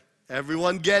way.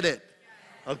 Everyone get it?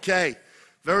 Okay,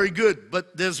 very good,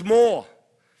 but there's more.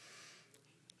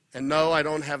 And no, I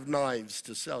don't have knives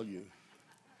to sell you.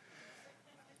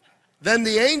 Then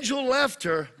the angel left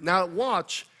her. Now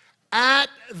watch. At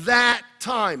that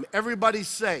time, everybody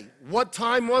say, what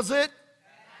time was it?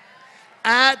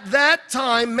 At that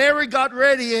time, Mary got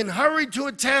ready and hurried to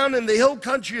a town in the hill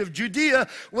country of Judea,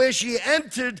 where she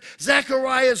entered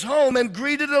Zechariah's home and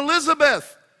greeted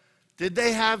Elizabeth. Did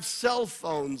they have cell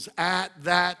phones at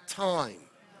that time?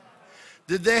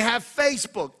 Did they have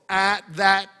Facebook at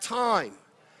that time?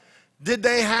 Did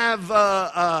they have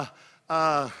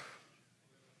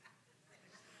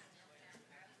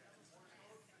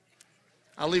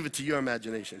I'll leave it to your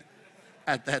imagination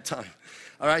at that time.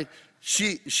 All right?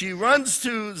 She runs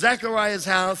to Zechariah's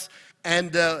house,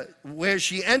 and where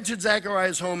she entered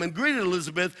Zechariah's home and greeted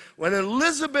Elizabeth. When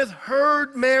Elizabeth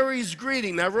heard Mary's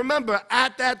greeting, now remember,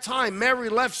 at that time, Mary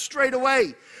left straight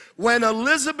away. When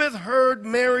Elizabeth heard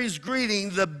Mary's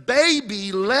greeting, the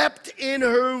baby leapt in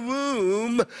her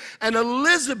womb, and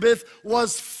Elizabeth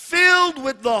was filled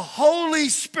with the Holy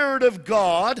Spirit of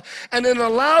God. And in a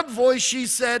loud voice she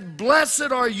said,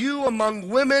 "Blessed are you among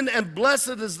women, and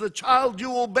blessed is the child you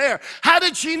will bear." How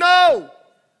did she know?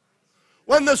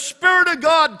 When the Spirit of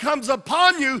God comes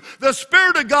upon you, the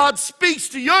Spirit of God speaks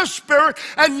to your spirit,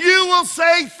 and you will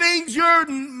say things your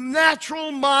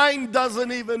natural mind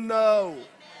doesn't even know.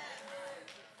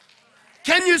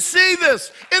 Can you see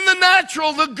this? In the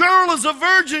natural, the girl is a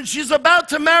virgin. She's about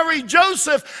to marry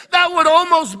Joseph. That would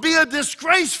almost be a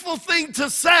disgraceful thing to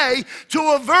say to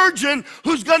a virgin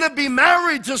who's going to be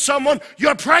married to someone.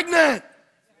 You're pregnant.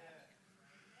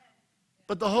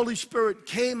 But the Holy Spirit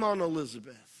came on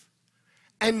Elizabeth.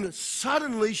 And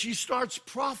suddenly she starts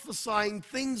prophesying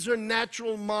things her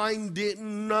natural mind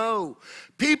didn't know.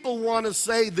 People want to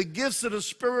say the gifts of the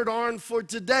Spirit aren't for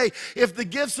today. If the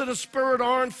gifts of the Spirit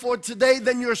aren't for today,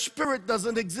 then your spirit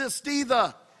doesn't exist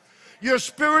either. Your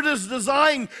spirit is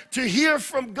designed to hear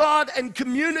from God and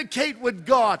communicate with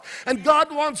God. And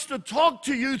God wants to talk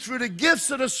to you through the gifts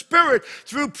of the Spirit,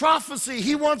 through prophecy.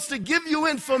 He wants to give you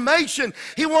information.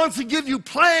 He wants to give you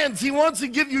plans. He wants to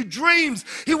give you dreams.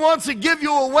 He wants to give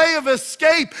you a way of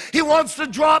escape. He wants to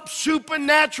drop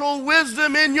supernatural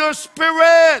wisdom in your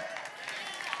spirit.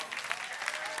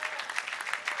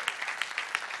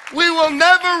 We will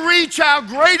never reach our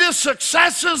greatest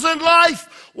successes in life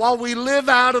while we live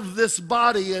out of this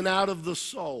body and out of the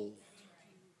soul.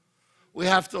 We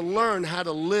have to learn how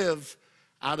to live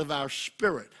out of our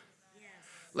spirit.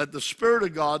 Let the Spirit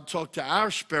of God talk to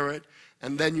our spirit,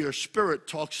 and then your spirit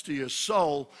talks to your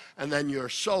soul, and then your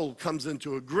soul comes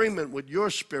into agreement with your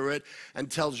spirit and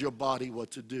tells your body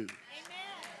what to do.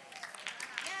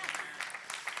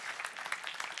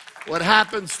 What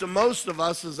happens to most of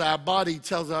us is our body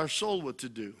tells our soul what to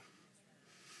do.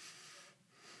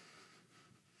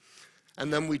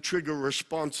 And then we trigger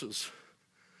responses.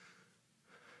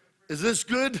 Is this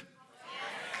good? Yes.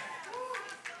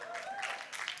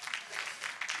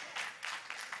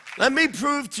 Let me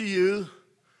prove to you,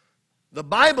 the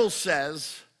Bible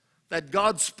says that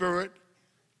God's Spirit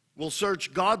will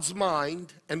search God's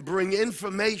mind and bring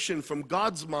information from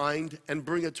God's mind and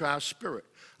bring it to our spirit.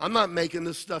 I'm not making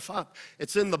this stuff up.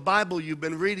 It's in the Bible you've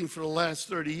been reading for the last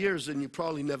 30 years, and you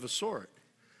probably never saw it.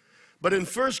 But in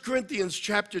 1 Corinthians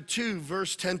chapter 2,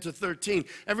 verse 10 to 13,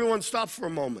 everyone stop for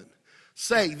a moment.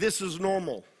 Say, this is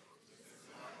normal.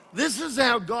 This is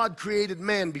how God created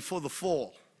man before the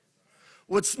fall.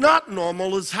 What's not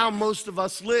normal is how most of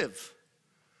us live.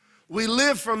 We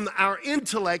live from our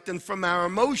intellect and from our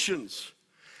emotions.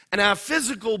 And our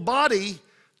physical body,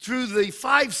 through the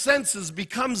five senses,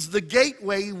 becomes the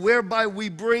gateway whereby we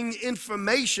bring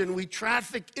information, we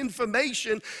traffic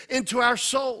information into our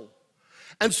soul.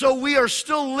 And so we are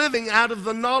still living out of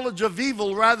the knowledge of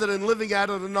evil rather than living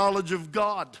out of the knowledge of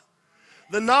God.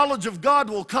 The knowledge of God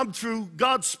will come through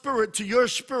God's Spirit to your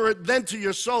spirit, then to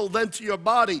your soul, then to your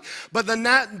body. But the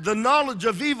knowledge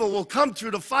of evil will come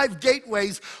through the five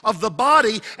gateways of the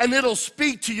body, and it'll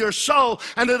speak to your soul,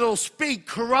 and it'll speak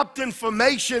corrupt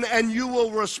information, and you will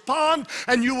respond,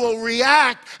 and you will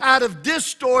react out of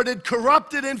distorted,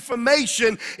 corrupted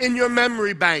information in your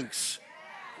memory banks.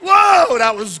 Whoa,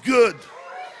 that was good.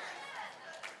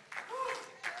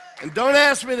 And don't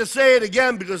ask me to say it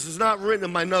again because it's not written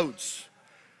in my notes.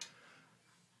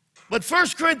 But 1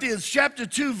 Corinthians chapter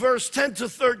 2, verse 10 to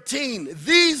 13,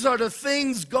 these are the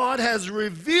things God has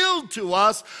revealed to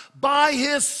us by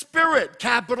His Spirit,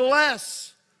 capital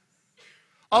S.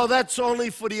 Oh, that's only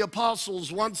for the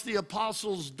apostles. Once the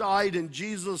apostles died and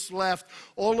Jesus left,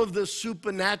 all of this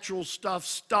supernatural stuff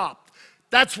stopped.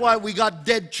 That's why we got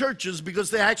dead churches,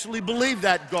 because they actually believe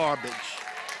that garbage.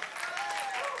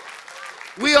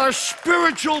 We are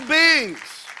spiritual beings.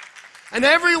 And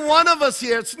every one of us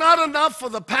here, it's not enough for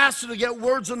the pastor to get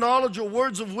words of knowledge or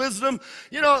words of wisdom.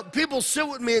 You know, people sit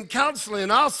with me in counseling,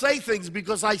 and I'll say things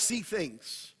because I see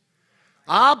things.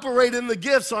 I operate in the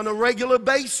gifts on a regular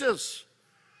basis.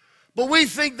 But we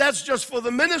think that's just for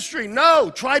the ministry.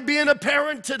 No, try being a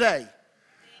parent today.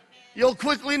 You'll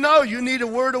quickly know you need a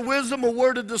word of wisdom, a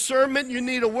word of discernment, you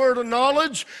need a word of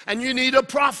knowledge, and you need to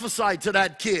prophesy to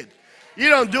that kid. You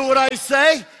don't do what I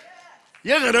say,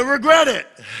 you're going to regret it.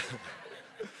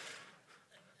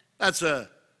 That's a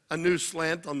new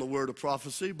slant on the word of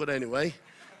prophecy, but anyway,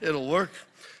 it'll work.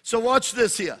 So watch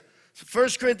this here. 1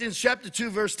 Corinthians chapter 2,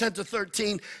 verse 10 to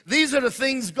 13. These are the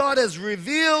things God has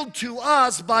revealed to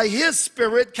us by His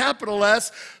Spirit, capital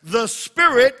S. The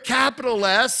Spirit, capital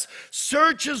S,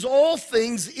 searches all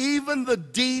things, even the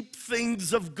deep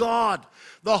things of God.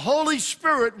 The Holy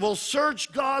Spirit will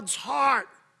search God's heart,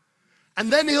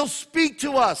 and then He'll speak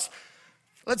to us.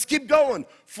 Let's keep going.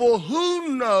 For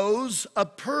who knows a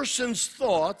person's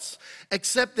thoughts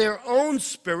except their own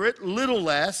spirit, little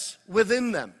less,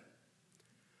 within them?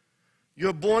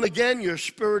 You're born again, your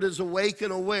spirit is awake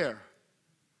and aware.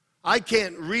 I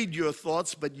can't read your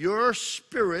thoughts, but your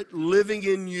spirit living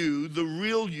in you, the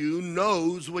real you,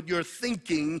 knows what you're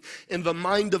thinking in the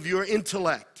mind of your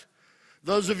intellect.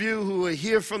 Those of you who are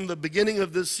here from the beginning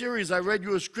of this series, I read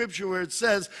you a scripture where it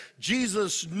says,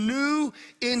 Jesus knew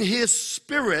in His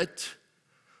spirit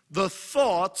the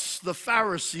thoughts the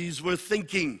Pharisees were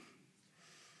thinking.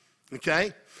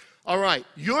 Okay? All right,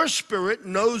 your spirit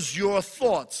knows your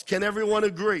thoughts. Can everyone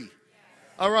agree?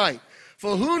 All right.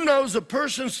 For who knows a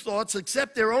person's thoughts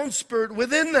except their own spirit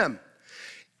within them?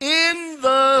 In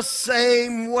the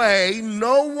same way,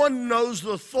 no one knows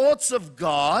the thoughts of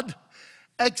God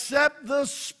except the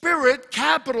Spirit,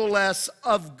 capital S,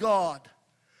 of God.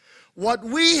 What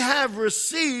we have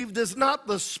received is not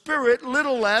the spirit,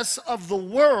 little s, of the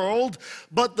world,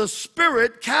 but the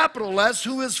Spirit, capital S,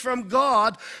 who is from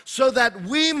God, so that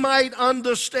we might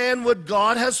understand what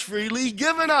God has freely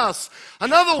given us.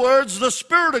 In other words, the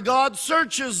Spirit of God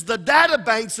searches the data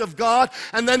banks of God,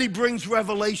 and then He brings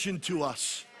revelation to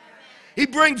us. He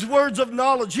brings words of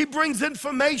knowledge. He brings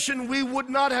information we would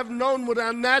not have known with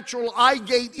our natural eye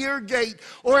gate, ear gate,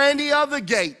 or any other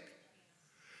gate.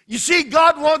 You see,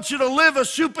 God wants you to live a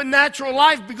supernatural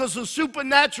life because a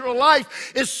supernatural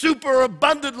life is super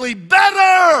abundantly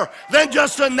better than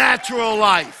just a natural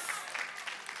life.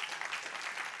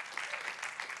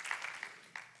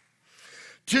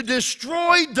 To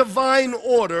destroy divine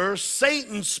order,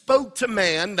 Satan spoke to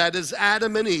man, that is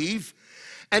Adam and Eve,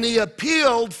 and he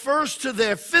appealed first to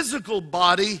their physical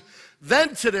body,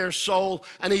 then to their soul,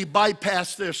 and he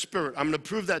bypassed their spirit. I'm going to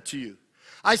prove that to you.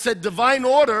 I said divine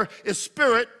order is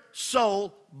spirit,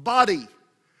 soul, body.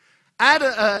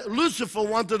 Lucifer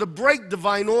wanted to break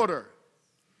divine order.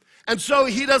 And so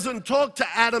he doesn't talk to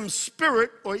Adam's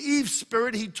spirit or Eve's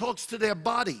spirit, he talks to their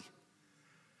body.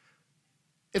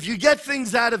 If you get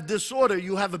things out of disorder,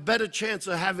 you have a better chance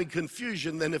of having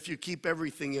confusion than if you keep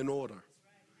everything in order.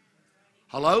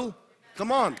 Hello?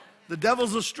 Come on. The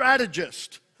devil's a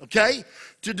strategist. Okay?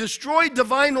 To destroy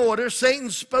divine order,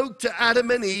 Satan spoke to Adam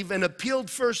and Eve and appealed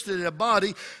first to their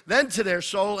body, then to their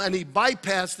soul, and he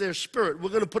bypassed their spirit. We're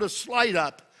going to put a slide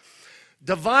up.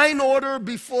 Divine order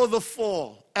before the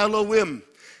fall, Elohim.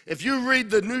 If you read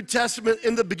the New Testament,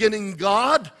 in the beginning,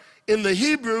 God, in the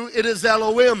Hebrew, it is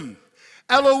Elohim.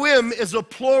 Elohim is a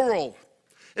plural.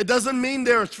 It doesn't mean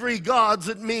there are three gods.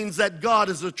 It means that God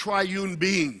is a triune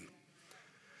being.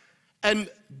 And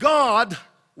God,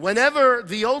 whenever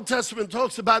the Old Testament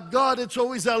talks about God, it's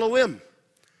always Elohim.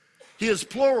 He is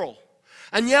plural.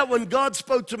 And yet when God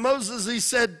spoke to Moses, He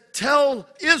said, tell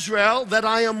Israel that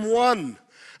I am one.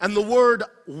 And the word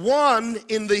one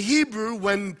in the Hebrew,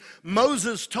 when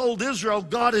Moses told Israel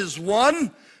God is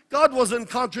one, God wasn't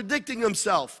contradicting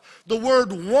Himself. The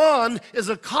word one is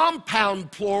a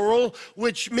compound plural,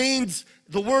 which means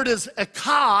the word is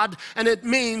echad, and it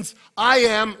means I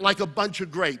am like a bunch of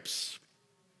grapes.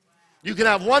 You can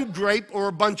have one grape or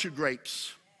a bunch of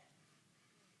grapes.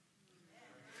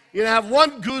 You can have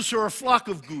one goose or a flock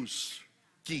of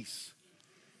geese.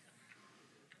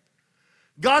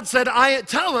 God said,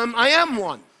 tell him I am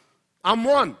one. I'm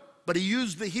one. But He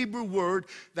used the Hebrew word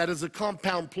that is a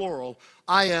compound plural.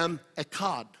 I am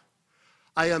echad.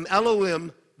 I am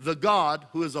Elohim, the God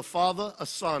who is a Father, a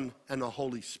Son, and a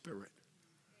Holy Spirit.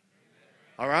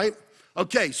 All right?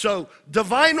 Okay, so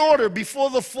divine order before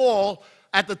the fall.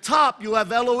 At the top, you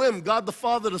have Elohim, God the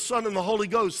Father, the Son, and the Holy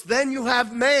Ghost. Then you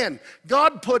have man.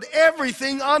 God put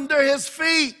everything under His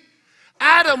feet.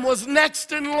 Adam was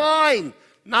next in line.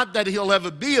 Not that he'll ever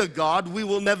be a God. We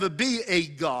will never be a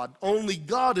God. Only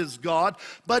God is God.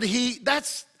 But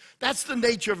that's the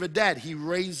nature of a dad. He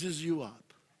raises you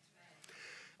up.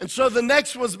 And so the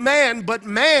next was man, but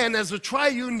man as a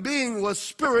triune being was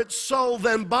spirit, soul,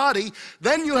 then body.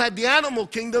 Then you had the animal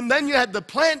kingdom, then you had the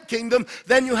plant kingdom,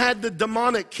 then you had the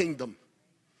demonic kingdom.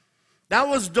 That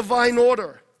was divine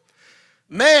order.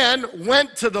 Man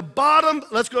went to the bottom,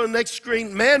 let's go to the next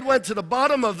screen. Man went to the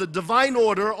bottom of the divine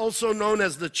order, also known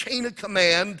as the chain of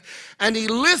command, and he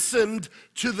listened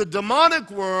to the demonic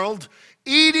world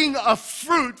eating a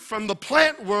fruit from the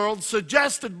plant world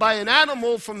suggested by an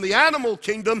animal from the animal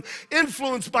kingdom,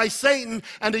 influenced by Satan,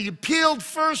 and he appealed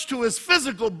first to his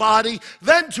physical body,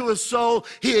 then to his soul.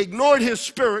 He ignored his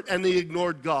spirit and he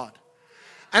ignored God.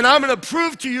 And I'm going to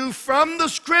prove to you from the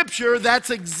scripture that's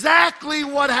exactly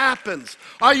what happens.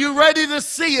 Are you ready to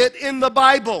see it in the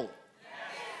Bible?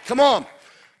 Come on.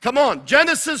 Come on.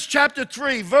 Genesis chapter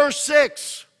 3, verse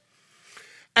 6.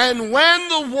 And when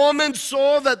the woman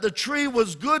saw that the tree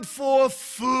was good for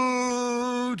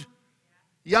food,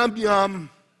 yum, yum,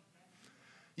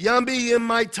 yummy in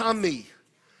my tummy.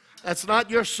 That's not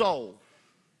your soul.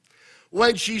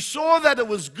 When she saw that it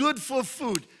was good for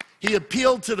food, he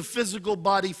appealed to the physical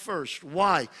body first.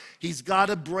 Why? He's got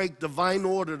to break divine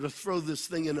order to throw this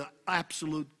thing into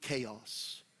absolute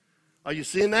chaos. Are you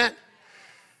seeing that?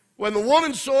 When the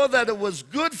woman saw that it was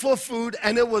good for food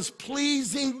and it was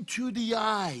pleasing to the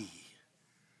eye.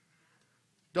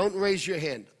 Don't raise your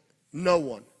hand. No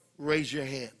one. Raise your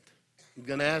hand. I'm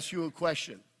going to ask you a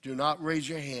question. Do not raise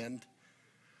your hand.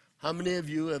 How many of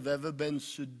you have ever been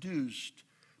seduced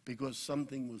because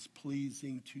something was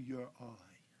pleasing to your eye?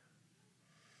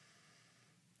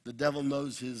 The devil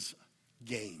knows his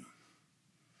game.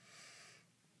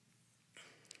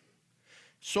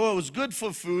 So it was good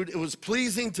for food, it was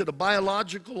pleasing to the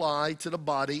biological eye, to the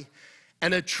body,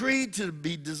 and a tree to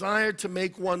be desired to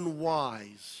make one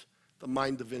wise, the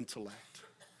mind of intellect.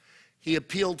 He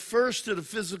appealed first to the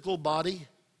physical body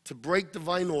to break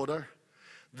divine order,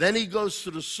 then he goes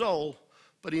to the soul,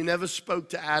 but he never spoke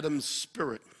to Adam's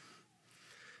spirit.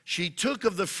 She took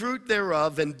of the fruit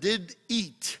thereof and did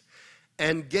eat,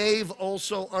 and gave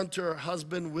also unto her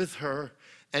husband with her,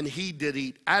 and he did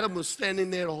eat. Adam was standing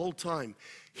there the whole time.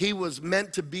 He was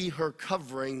meant to be her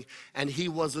covering, and he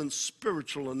wasn't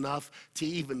spiritual enough to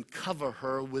even cover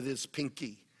her with his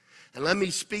pinky. And let me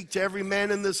speak to every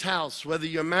man in this house, whether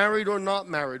you're married or not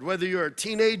married, whether you're a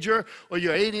teenager or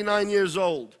you're 89 years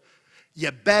old.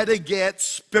 You better get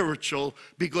spiritual,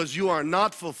 because you are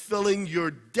not fulfilling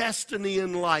your destiny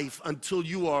in life until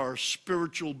you are a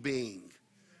spiritual being.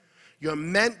 You're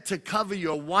meant to cover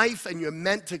your wife and you're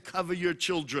meant to cover your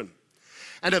children.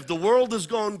 And if the world is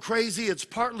going crazy, it's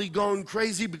partly going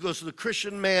crazy because the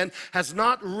Christian man has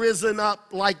not risen up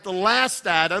like the last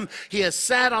Adam. He has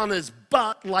sat on his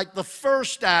butt like the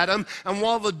first Adam. And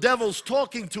while the devil's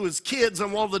talking to his kids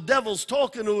and while the devil's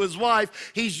talking to his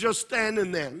wife, he's just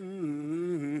standing there.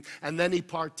 And then he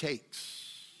partakes.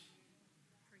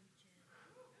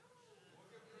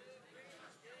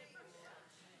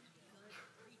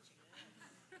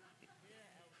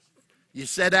 You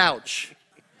said, ouch.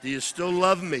 Do you still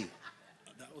love me?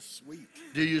 That was sweet.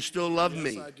 Do you still love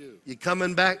me? Yes, I do. You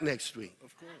coming back next week?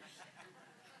 Of course.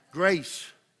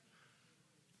 Grace.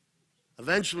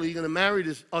 Eventually you're going to marry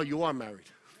this. Oh, you are married.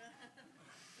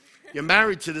 You're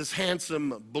married to this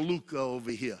handsome beluga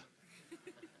over here.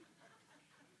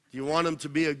 Do you want him to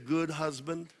be a good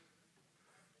husband?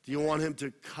 Do you want him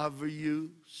to cover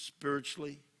you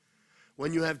spiritually?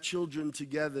 When you have children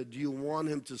together, do you want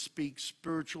him to speak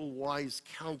spiritual, wise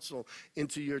counsel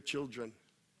into your children?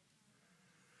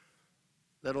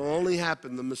 That'll only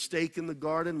happen. The mistake in the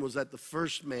garden was that the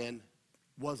first man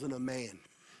wasn't a man.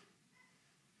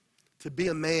 To be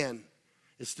a man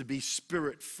is to be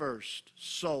spirit first,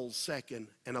 soul second,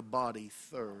 and a body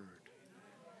third.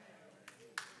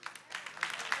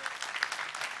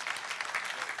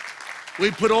 We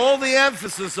put all the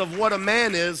emphasis of what a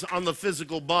man is on the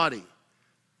physical body.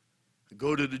 I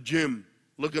go to the gym,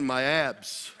 look at my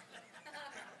abs.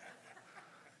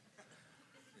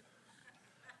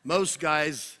 Most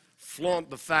guys flaunt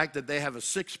the fact that they have a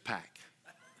six-pack.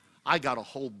 I got a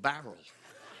whole barrel.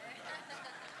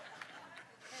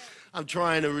 I'm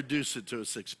trying to reduce it to a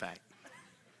six-pack.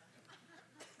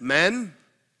 Men,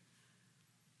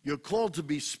 you're called to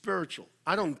be spiritual.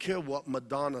 I don't care what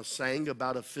Madonna sang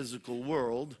about a physical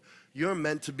world. You're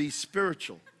meant to be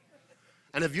spiritual.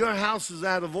 And if your house is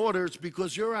out of order, it's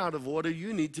because you're out of order.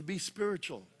 You need to be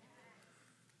spiritual.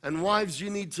 And wives, you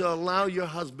need to allow your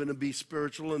husband to be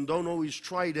spiritual and don't always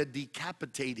try to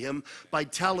decapitate him by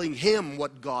telling him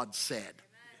what God said.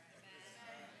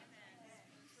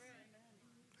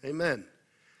 Amen.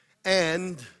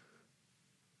 And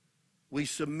we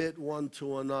submit one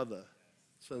to another.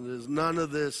 So there's none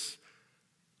of this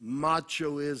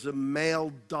machoism,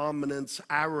 male dominance,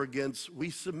 arrogance. We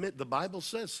submit. The Bible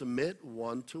says submit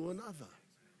one to another.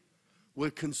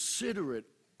 We're considerate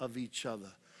of each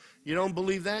other. You don't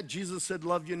believe that? Jesus said,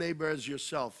 love your neighbor as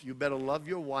yourself. You better love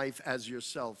your wife as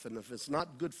yourself. And if it's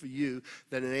not good for you,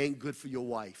 then it ain't good for your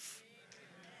wife.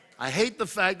 I hate the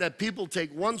fact that people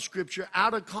take one scripture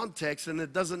out of context and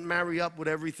it doesn't marry up with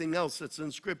everything else that's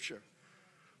in scripture.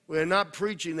 We're not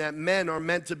preaching that men are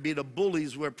meant to be the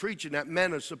bullies. We're preaching that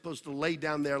men are supposed to lay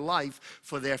down their life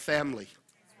for their family.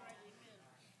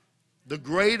 The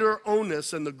greater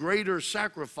onus and the greater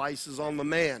sacrifice is on the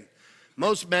man.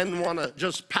 Most men want to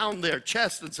just pound their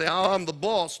chest and say, oh, I'm the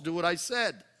boss, do what I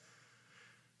said.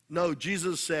 No,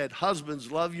 Jesus said,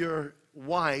 husbands, love your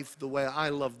wife the way I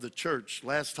love the church.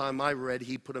 Last time I read,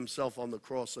 he put himself on the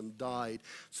cross and died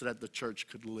so that the church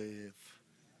could live.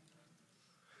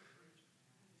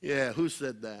 Yeah, who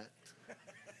said that?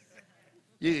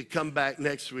 You can come back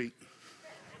next week.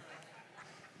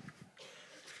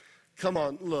 Come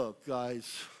on, look,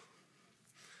 guys.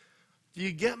 Do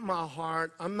you get my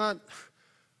heart? I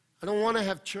don't want to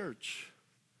have church.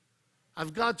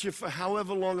 I've got you for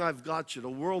however long I've got you. The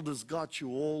world has got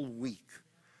you all week.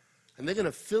 And they're going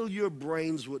to fill your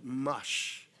brains with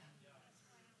mush.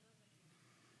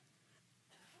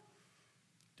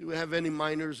 Do we have any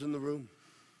minors in the room?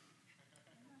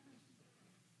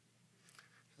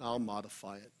 I'll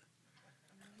modify it.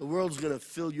 The world's going to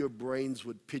fill your brains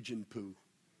with pigeon poo.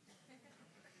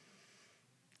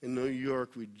 In New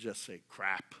York, we'd just say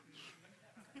crap.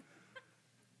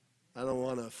 I don't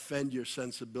want to offend your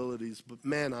sensibilities, but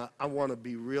man, I want to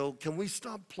be real. Can we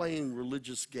stop playing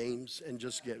religious games and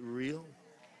just get real?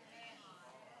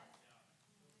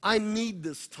 I need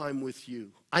this time with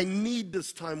you. I need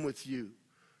this time with you.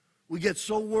 We get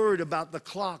so worried about the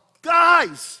clock.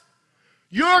 Guys!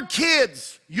 Your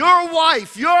kids, your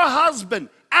wife, your husband,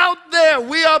 out there,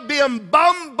 we are being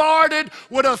bombarded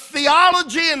with a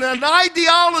theology and an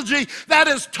ideology that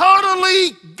is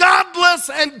totally godless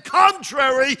and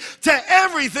contrary to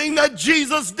everything that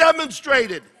Jesus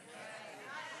demonstrated.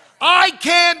 I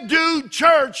can't do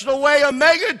church the way a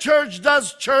mega church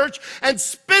does church and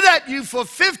spit at you for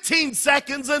 15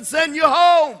 seconds and send you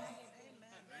home.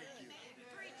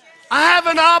 I have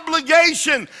an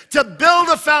obligation to build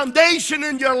a foundation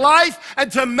in your life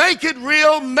and to make it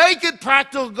real, make it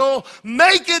practical,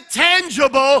 make it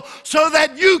tangible so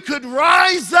that you could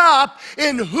rise up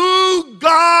in who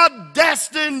God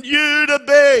destined you to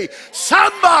be.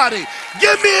 Somebody,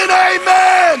 give me an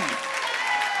amen.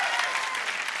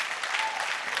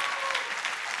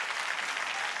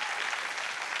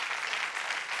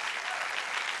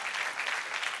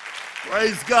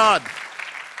 Praise God.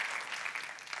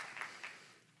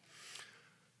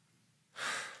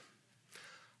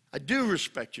 I do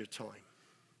respect your time.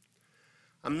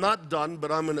 I'm not done,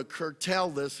 but I'm going to curtail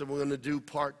this and we're going to do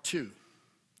part 2.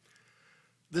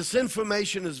 This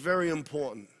information is very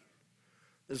important.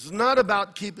 This is not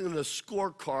about keeping a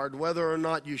scorecard, whether or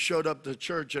not you showed up to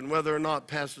church and whether or not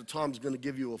Pastor Tom's going to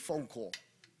give you a phone call.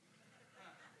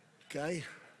 Okay?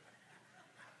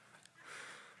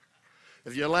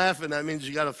 If you're laughing, that means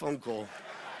you got a phone call.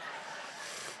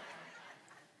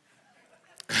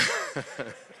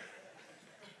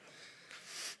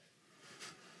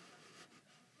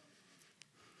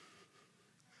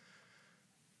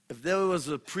 If there was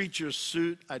a preacher's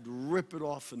suit, I'd rip it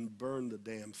off and burn the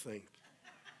damn thing.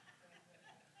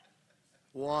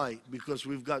 Why? Because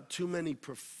we've got too many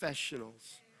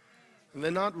professionals, and they're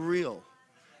not real.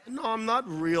 No, I'm not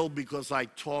real because I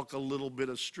talk a little bit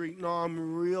of street. No,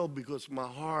 I'm real because my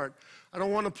heart, I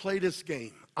don't want to play this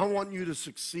game. I want you to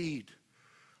succeed.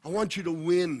 I want you to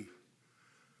win.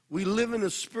 We live in a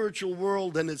spiritual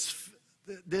world, and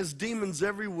there's demons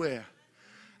everywhere.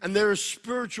 And there is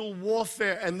spiritual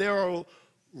warfare, and there are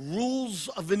rules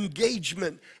of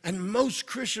engagement. And most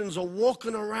Christians are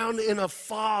walking around in a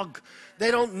fog.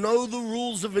 They don't know the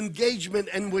rules of engagement,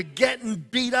 and we're getting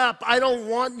beat up. I don't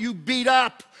want you beat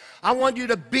up. I want you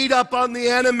to beat up on the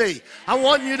enemy. I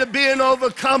want you to be an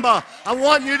overcomer. I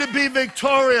want you to be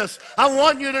victorious. I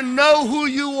want you to know who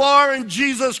you are in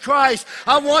Jesus Christ.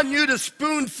 I want you to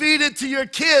spoon feed it to your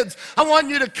kids. I want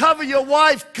you to cover your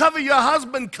wife, cover your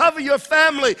husband, cover your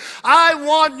family. I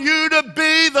want you to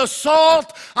be the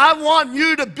salt. I want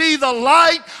you to be the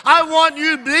light. I want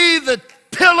you to be the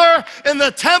pillar in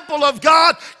the temple of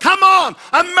God. Come on,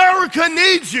 America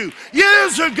needs you.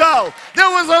 Years ago, there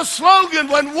was a slogan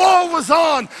when war was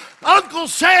on. Uncle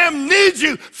Sam needs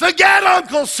you. Forget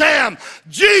Uncle Sam.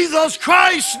 Jesus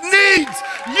Christ needs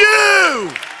you.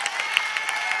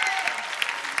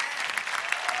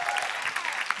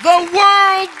 The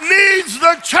world needs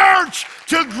the church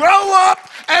to grow up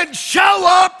and show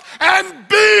up and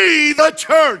be the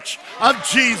church of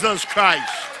Jesus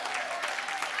Christ.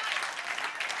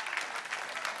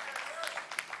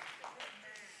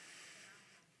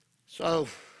 So,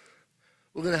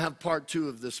 we're going to have part 2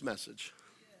 of this message.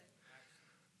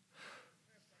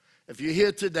 If you're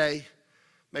here today,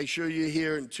 make sure you're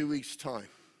here in 2 weeks' time.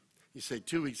 You say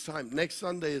 2 weeks' time. Next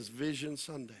Sunday is Vision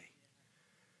Sunday.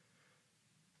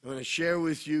 I'm going to share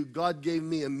with you, God gave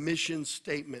me a mission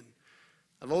statement.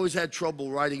 I've always had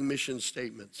trouble writing mission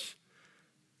statements.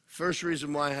 First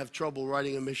reason why I have trouble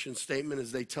writing a mission statement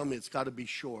is they tell me it's got to be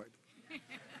short.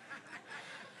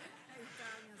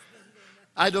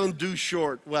 I don't do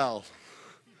short well.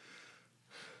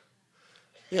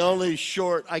 The only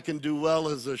short I can do well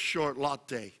is a short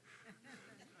latte.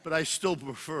 But I still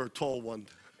prefer a tall one.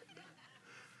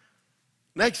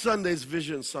 Next Sunday is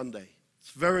Vision Sunday. It's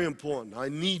very important. I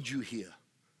need you here.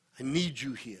 I need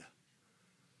you here.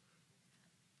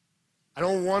 I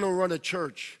don't want to run a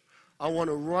church. I want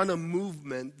to run a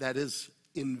movement that is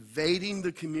invading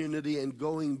the community and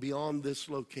going beyond this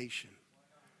location.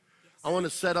 I want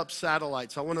to set up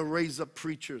satellites. I want to raise up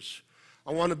preachers.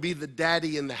 I want to be the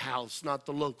daddy in the house, not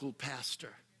the local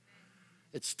pastor.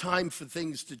 It's time for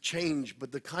things to change,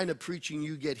 but the kind of preaching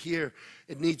you get here,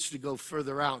 it needs to go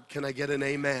further out. Can I get an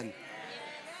amen?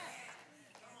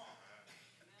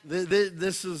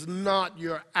 This is not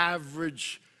your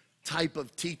average type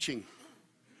of teaching.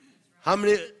 How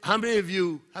many of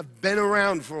you have been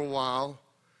around for a while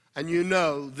and you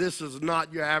know this is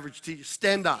not your average teaching?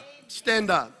 Stand up.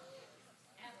 Stand up.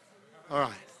 All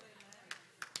right.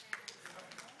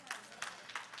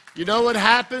 You know what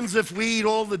happens if we eat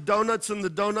all the donuts in the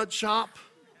donut shop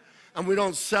and we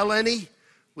don't sell any?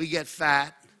 We get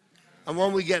fat. And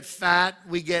when we get fat,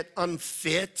 we get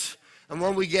unfit. And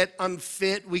when we get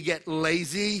unfit, we get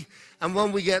lazy. And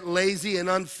when we get lazy and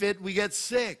unfit, we get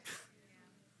sick.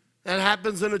 That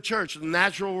happens in a church. The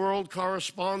natural world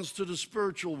corresponds to the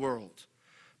spiritual world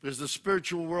because the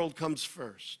spiritual world comes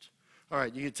first. All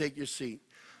right, you can take your seat.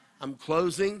 I'm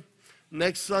closing.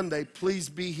 Next Sunday, please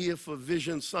be here for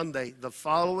Vision Sunday. The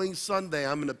following Sunday,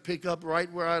 I'm going to pick up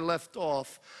right where I left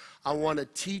off. I want to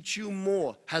teach you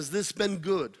more. Has this been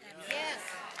good? Yes.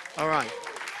 All right.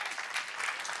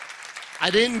 I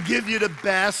didn't give you the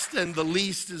best and the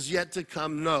least is yet to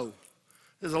come. No.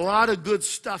 There's a lot of good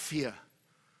stuff here.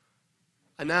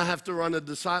 I now have to run a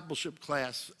discipleship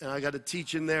class, and I got to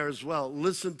teach in there as well.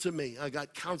 Listen to me. I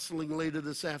got counseling later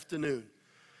this afternoon.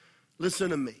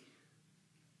 Listen to me.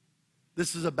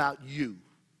 This is about you.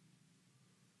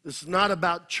 This is not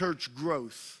about church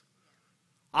growth.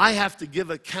 I have to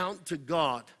give account to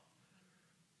God.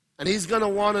 And He's going to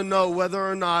want to know whether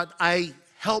or not I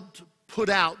helped put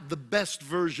out the best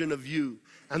version of you,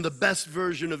 and the best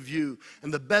version of you,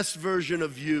 and the best version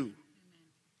of you.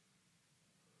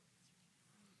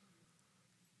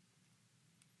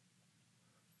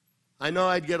 I know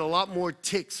I'd get a lot more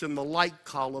ticks in the like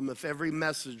column if every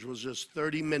message was just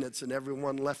 30 minutes and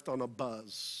everyone left on a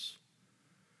buzz.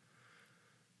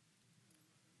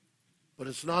 But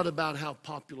it's not about how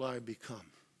popular I become.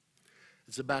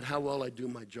 It's about how well I do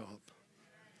my job.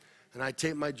 And I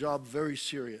take my job very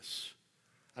serious.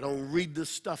 I don't read this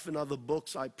stuff in other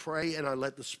books. I pray and I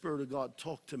let the Spirit of God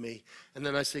talk to me. And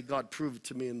then I say, God, prove it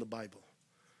to me in the Bible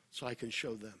so I can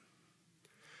show them.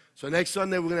 So next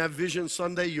Sunday, we're going to have Vision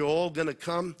Sunday. You're all going to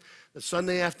come. The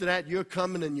Sunday after that, you're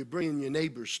coming and you're bringing your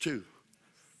neighbors too.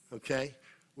 Okay?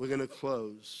 We're going to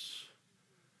close.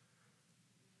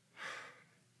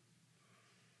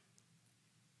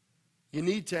 You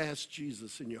need to ask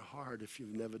Jesus in your heart if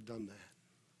you've never done that.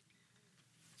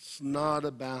 It's not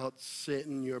about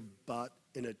sitting your butt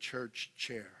in a church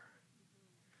chair.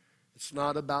 It's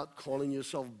not about calling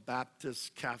yourself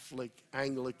Baptist, Catholic,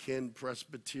 Anglican,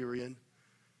 Presbyterian.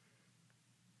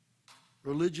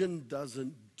 Religion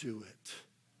doesn't do it.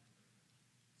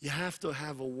 You have to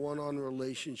have a one-on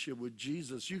relationship with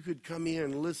Jesus. You could come here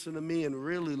and listen to me and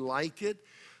really like it,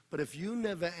 but if you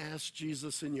never ask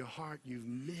Jesus in your heart, you've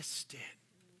missed it.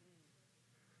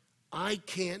 I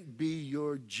can't be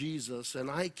your Jesus,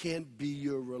 and I can't be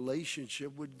your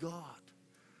relationship with God.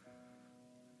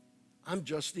 I'm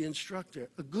just the instructor.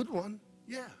 A good one,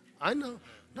 yeah, I know.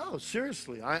 No,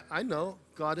 seriously, I know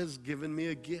God has given me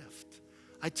a gift.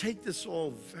 I take this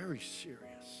all very serious.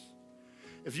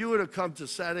 If you were to come to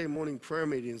Saturday morning prayer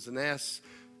meetings and ask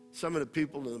some of the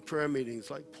people in the prayer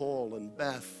meetings like Paul and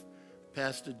Beth,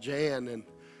 Pastor Jan, and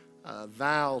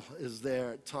Val is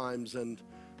there at times, and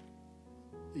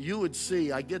you would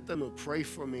see, I get them to pray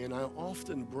for me, and I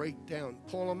often break down.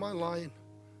 Paul, am I lying?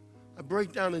 I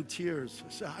break down in tears.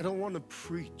 I say, I don't want to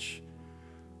preach.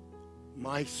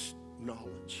 my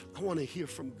knowledge. I want to hear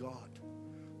from God.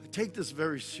 I take this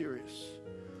very serious.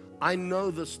 I know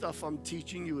the stuff I'm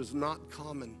teaching you is not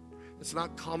common. It's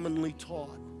not commonly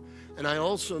taught. And I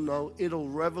also know it'll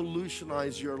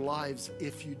revolutionize your lives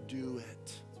if you do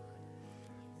it.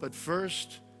 But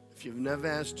first, if you've never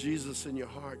asked Jesus in your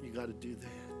heart, you got to do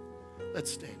that.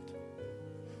 Let's stand.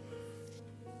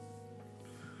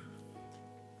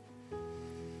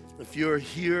 If you're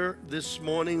here this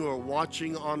morning or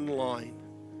watching online,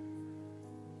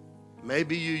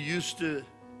 maybe you used to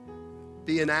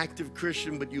be an active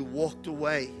Christian, but you walked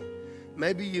away.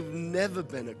 Maybe you've never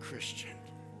been a Christian.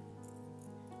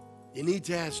 You need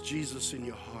to ask Jesus in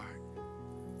your heart.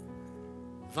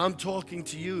 If I'm talking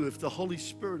to you, if the Holy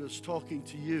Spirit is talking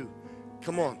to you,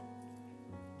 come on.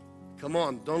 Come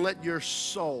on. Don't let your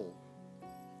soul,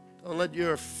 don't let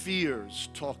your fears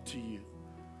talk to you.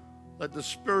 Let the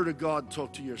Spirit of God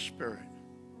talk to your spirit.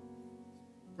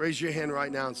 Raise your hand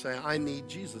right now and say, I need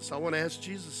Jesus. I want to ask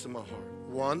Jesus in my heart.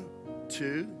 1,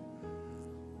 2,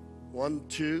 1,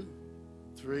 2,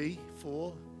 3,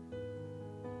 4.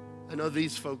 I know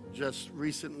these folk just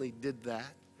recently did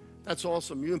that. That's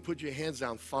awesome. You can put your hands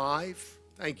down. 5.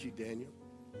 Thank you, Daniel.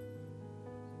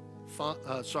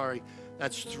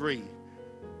 That's 3.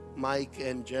 Mike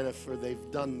and Jennifer,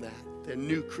 they've done that. They're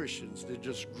new Christians. They're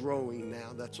just growing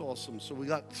now. That's awesome. So we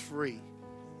got 3.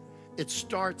 It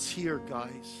starts here,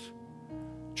 guys.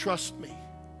 Trust me.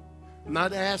 I'm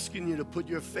not asking you to put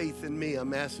your faith in me.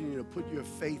 I'm asking you to put your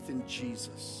faith in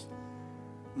Jesus.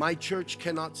 My church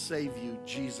cannot save you.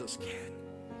 Jesus can.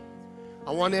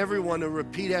 I want everyone to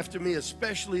repeat after me,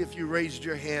 especially if you raised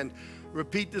your hand.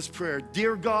 Repeat this prayer.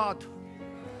 Dear God,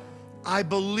 I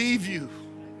believe you.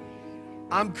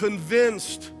 I'm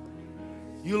convinced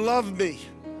you love me.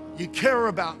 You care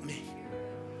about me.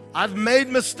 I've made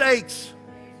mistakes.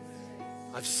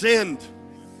 I've sinned.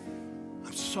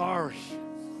 I'm sorry.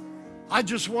 I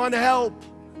just want help.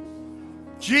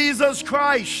 Jesus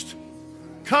Christ,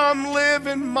 come live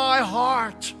in my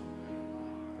heart.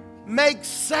 Make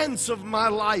sense of my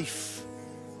life.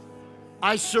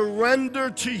 I surrender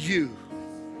to you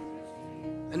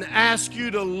and ask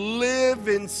you to live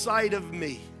inside of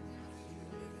me.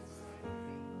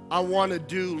 I want to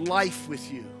do life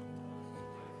with you.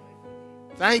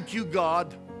 Thank you,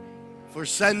 God, for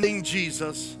sending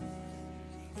Jesus.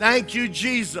 Thank you,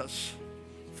 Jesus,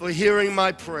 for hearing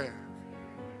my prayer.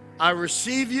 I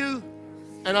receive you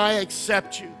and I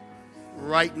accept you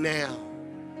right now.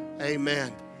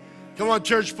 Amen. Come on,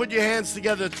 church, put your hands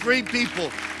together. 3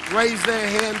 people raise their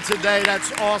hand today.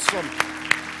 That's awesome.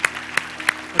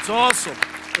 That's awesome.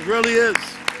 It really is.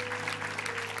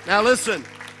 Now listen,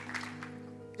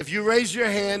 if you raise your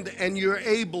hand and you're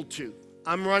able to,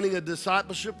 I'm running a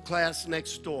discipleship class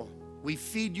next door. We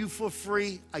feed you for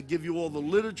free. I give you all the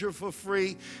literature for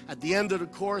free. At the end of the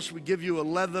course, we give you a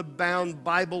leather-bound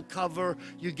Bible cover.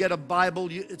 You get a Bible.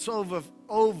 It's over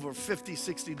 $50,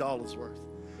 $60 worth.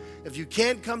 If you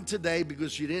can't come today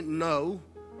because you didn't know,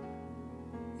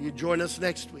 you join us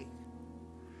next week.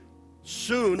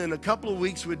 Soon, in a couple of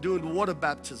weeks, we're doing water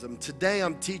baptism. Today,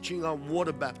 I'm teaching on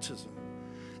water baptism.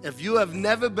 If you have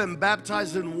never been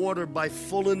baptized in water by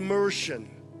full immersion,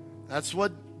 that's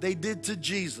what they did to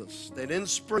Jesus. They didn't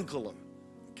sprinkle him,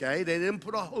 okay? They didn't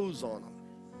put a hose on him.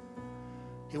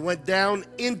 He went down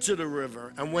into the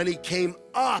river, and when he came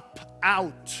up,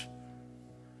 out,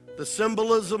 the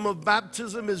symbolism of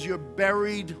baptism is you're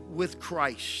buried with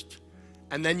Christ,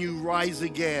 and then you rise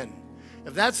again.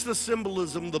 If that's the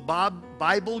symbolism the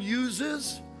Bible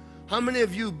uses, how many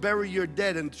of you bury your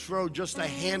dead and throw just a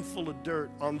handful of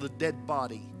dirt on the dead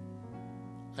body?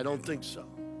 I don't think so.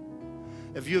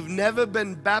 If you've never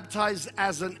been baptized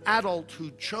as an adult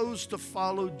who chose to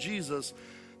follow Jesus,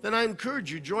 then I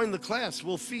encourage you, join the class.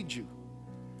 We'll feed you.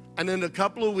 And in a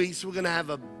couple of weeks, we're going to have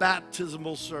a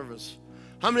baptismal service.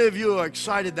 How many of you are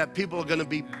excited that people are going to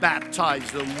be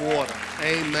baptized in water?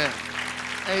 Amen.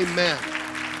 Amen.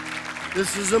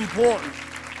 This is important.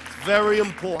 Very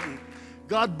important.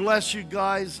 God bless you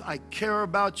guys. I care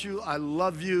about you. I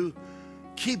love you.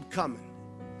 Keep coming.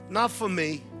 Not for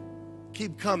me.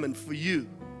 Keep coming for you.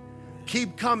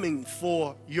 Keep coming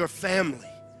for your family.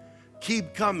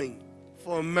 Keep coming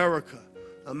for America.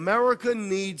 America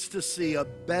needs to see a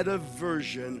better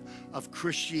version of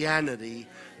Christianity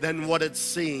than what it's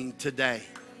seeing today.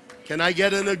 Can I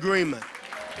get an agreement?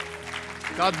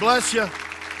 God bless you.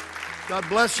 God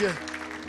bless you.